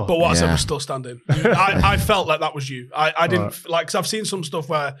TV before. But what I said was still standing. I felt like that was you. I didn't like, because I've seen some stuff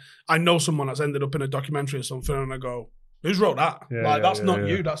where I know someone that's ended up in a documentary or something and I go, Who's wrote that? That's not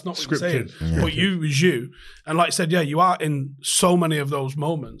you. That's not what you're saying. Yeah. But you is you. And like I said, you are in so many of those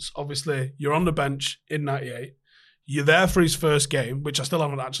moments. Obviously, you're on the bench in 98. You're there for his first game, which I still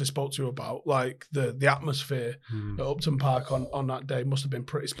haven't actually spoke to you about. Like the atmosphere at Upton Park on that day must have been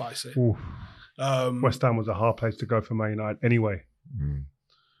pretty spicy. West Ham was a hard place to go for Man United anyway.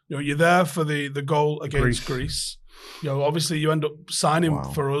 You're there for the goal against Greece. Obviously you end up signing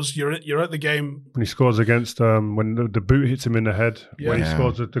for us. You're at the game when he scores against when the boot hits him in the head. When he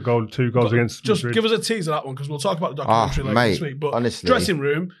scores the goal, 2 goals against. Just Madrid. give us a teaser of that one because we'll talk about the documentary later this week. But honestly, dressing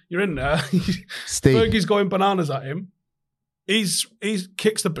room, you're in there. Steve. Fergie's going bananas at him. He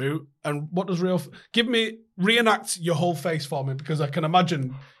kicks the boot, and what does reenact your whole face for me because I can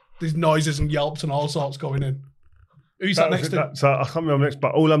imagine these noises and yelps and all sorts going in. Who's that next to? So I can't remember next,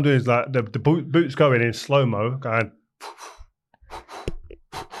 but all I'm doing is like the boot's going in slow mo, going,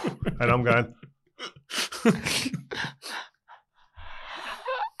 and I'm going.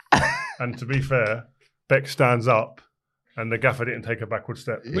 And to be fair, Beck stands up, and the gaffer didn't take a backward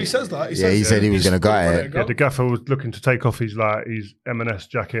step. He says that. He said he was going to go at it. Yeah, the gaffer was looking to take off his M&S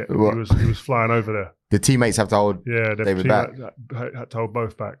jacket. He was flying over there. The teammates have to hold. Yeah, David back. Had to hold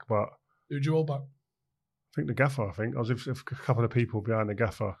both back, but who'd you hold back? I think the gaffer. I was with a couple of people behind the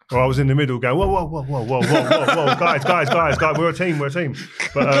gaffer. Or I was in the middle going, whoa, guys, we're a team. But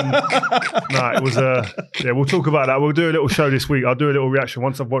it was we'll talk about that. We'll do a little show this week. I'll do a little reaction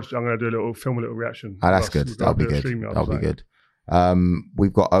once I've watched it. I'm going to do film a little reaction. Oh, that's good. That'll be good. That'll be good.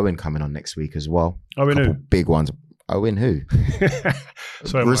 We've got Owen coming on next week as well. Owen who? Big ones. Owen who?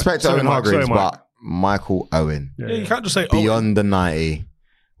 Respect to Owen Hargreaves, but Michael Owen. Yeah, you can't just say Beyond the 90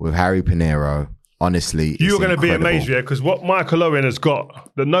 with Harry Pinero. Honestly, you're going to be amazed, because what Michael Owen has got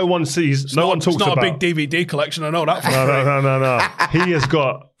that no one sees, one talks about. It's not a big DVD collection, I know that. No. He has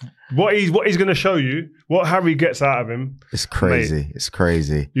got what he's going to show you. What Harry gets out of him. It's crazy. Mate, it's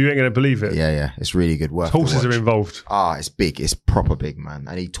crazy. You ain't going to believe it. Yeah. It's really good work. Horses are involved. It's big. It's proper big, man.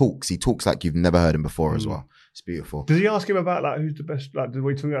 And he talks like you've never heard him before as well. It's beautiful. Does he ask him about who's the best? Were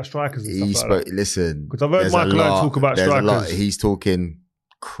you talking about strikers and stuff like that? Listen, because I've heard Michael Owen talk about strikers. He's talking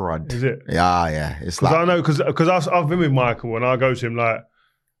crud. Is it? Yeah. It's because I know because I've been with Michael and I go to him like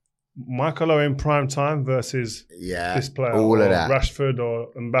Michael Owen prime time versus this player, all of that, Rashford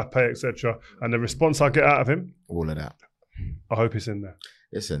or Mbappe, etc. And the response I get out of him, all of that. I hope it's in there.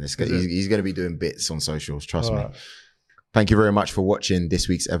 Listen, he's going to be doing bits on socials. Trust me. Thank you very much for watching this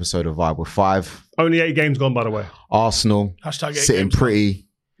week's episode of Vibe with 5. Only 8 games gone, by the way. Arsenal sitting pretty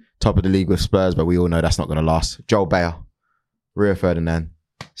top of the league with Spurs, but we all know that's not going to last. Joel Bayer, Rio Ferdinand,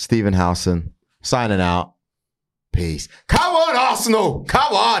 Stephen Howson, signing out. Peace. Come on, Arsenal!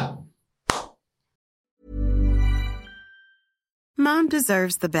 Come on! Mom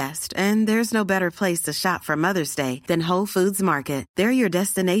deserves the best, and there's no better place to shop for Mother's Day than Whole Foods Market. They're your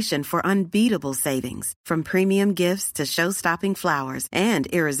destination for unbeatable savings, from premium gifts to show-stopping flowers and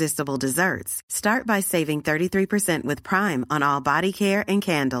irresistible desserts. Start by saving 33% with Prime on all body care and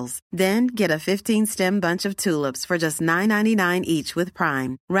candles. Then get a 15-stem bunch of tulips for just $9.99 each with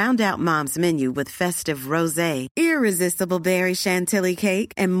Prime. Round out Mom's menu with festive rosé, irresistible berry chantilly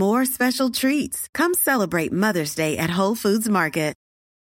cake, and more special treats. Come celebrate Mother's Day at Whole Foods Market.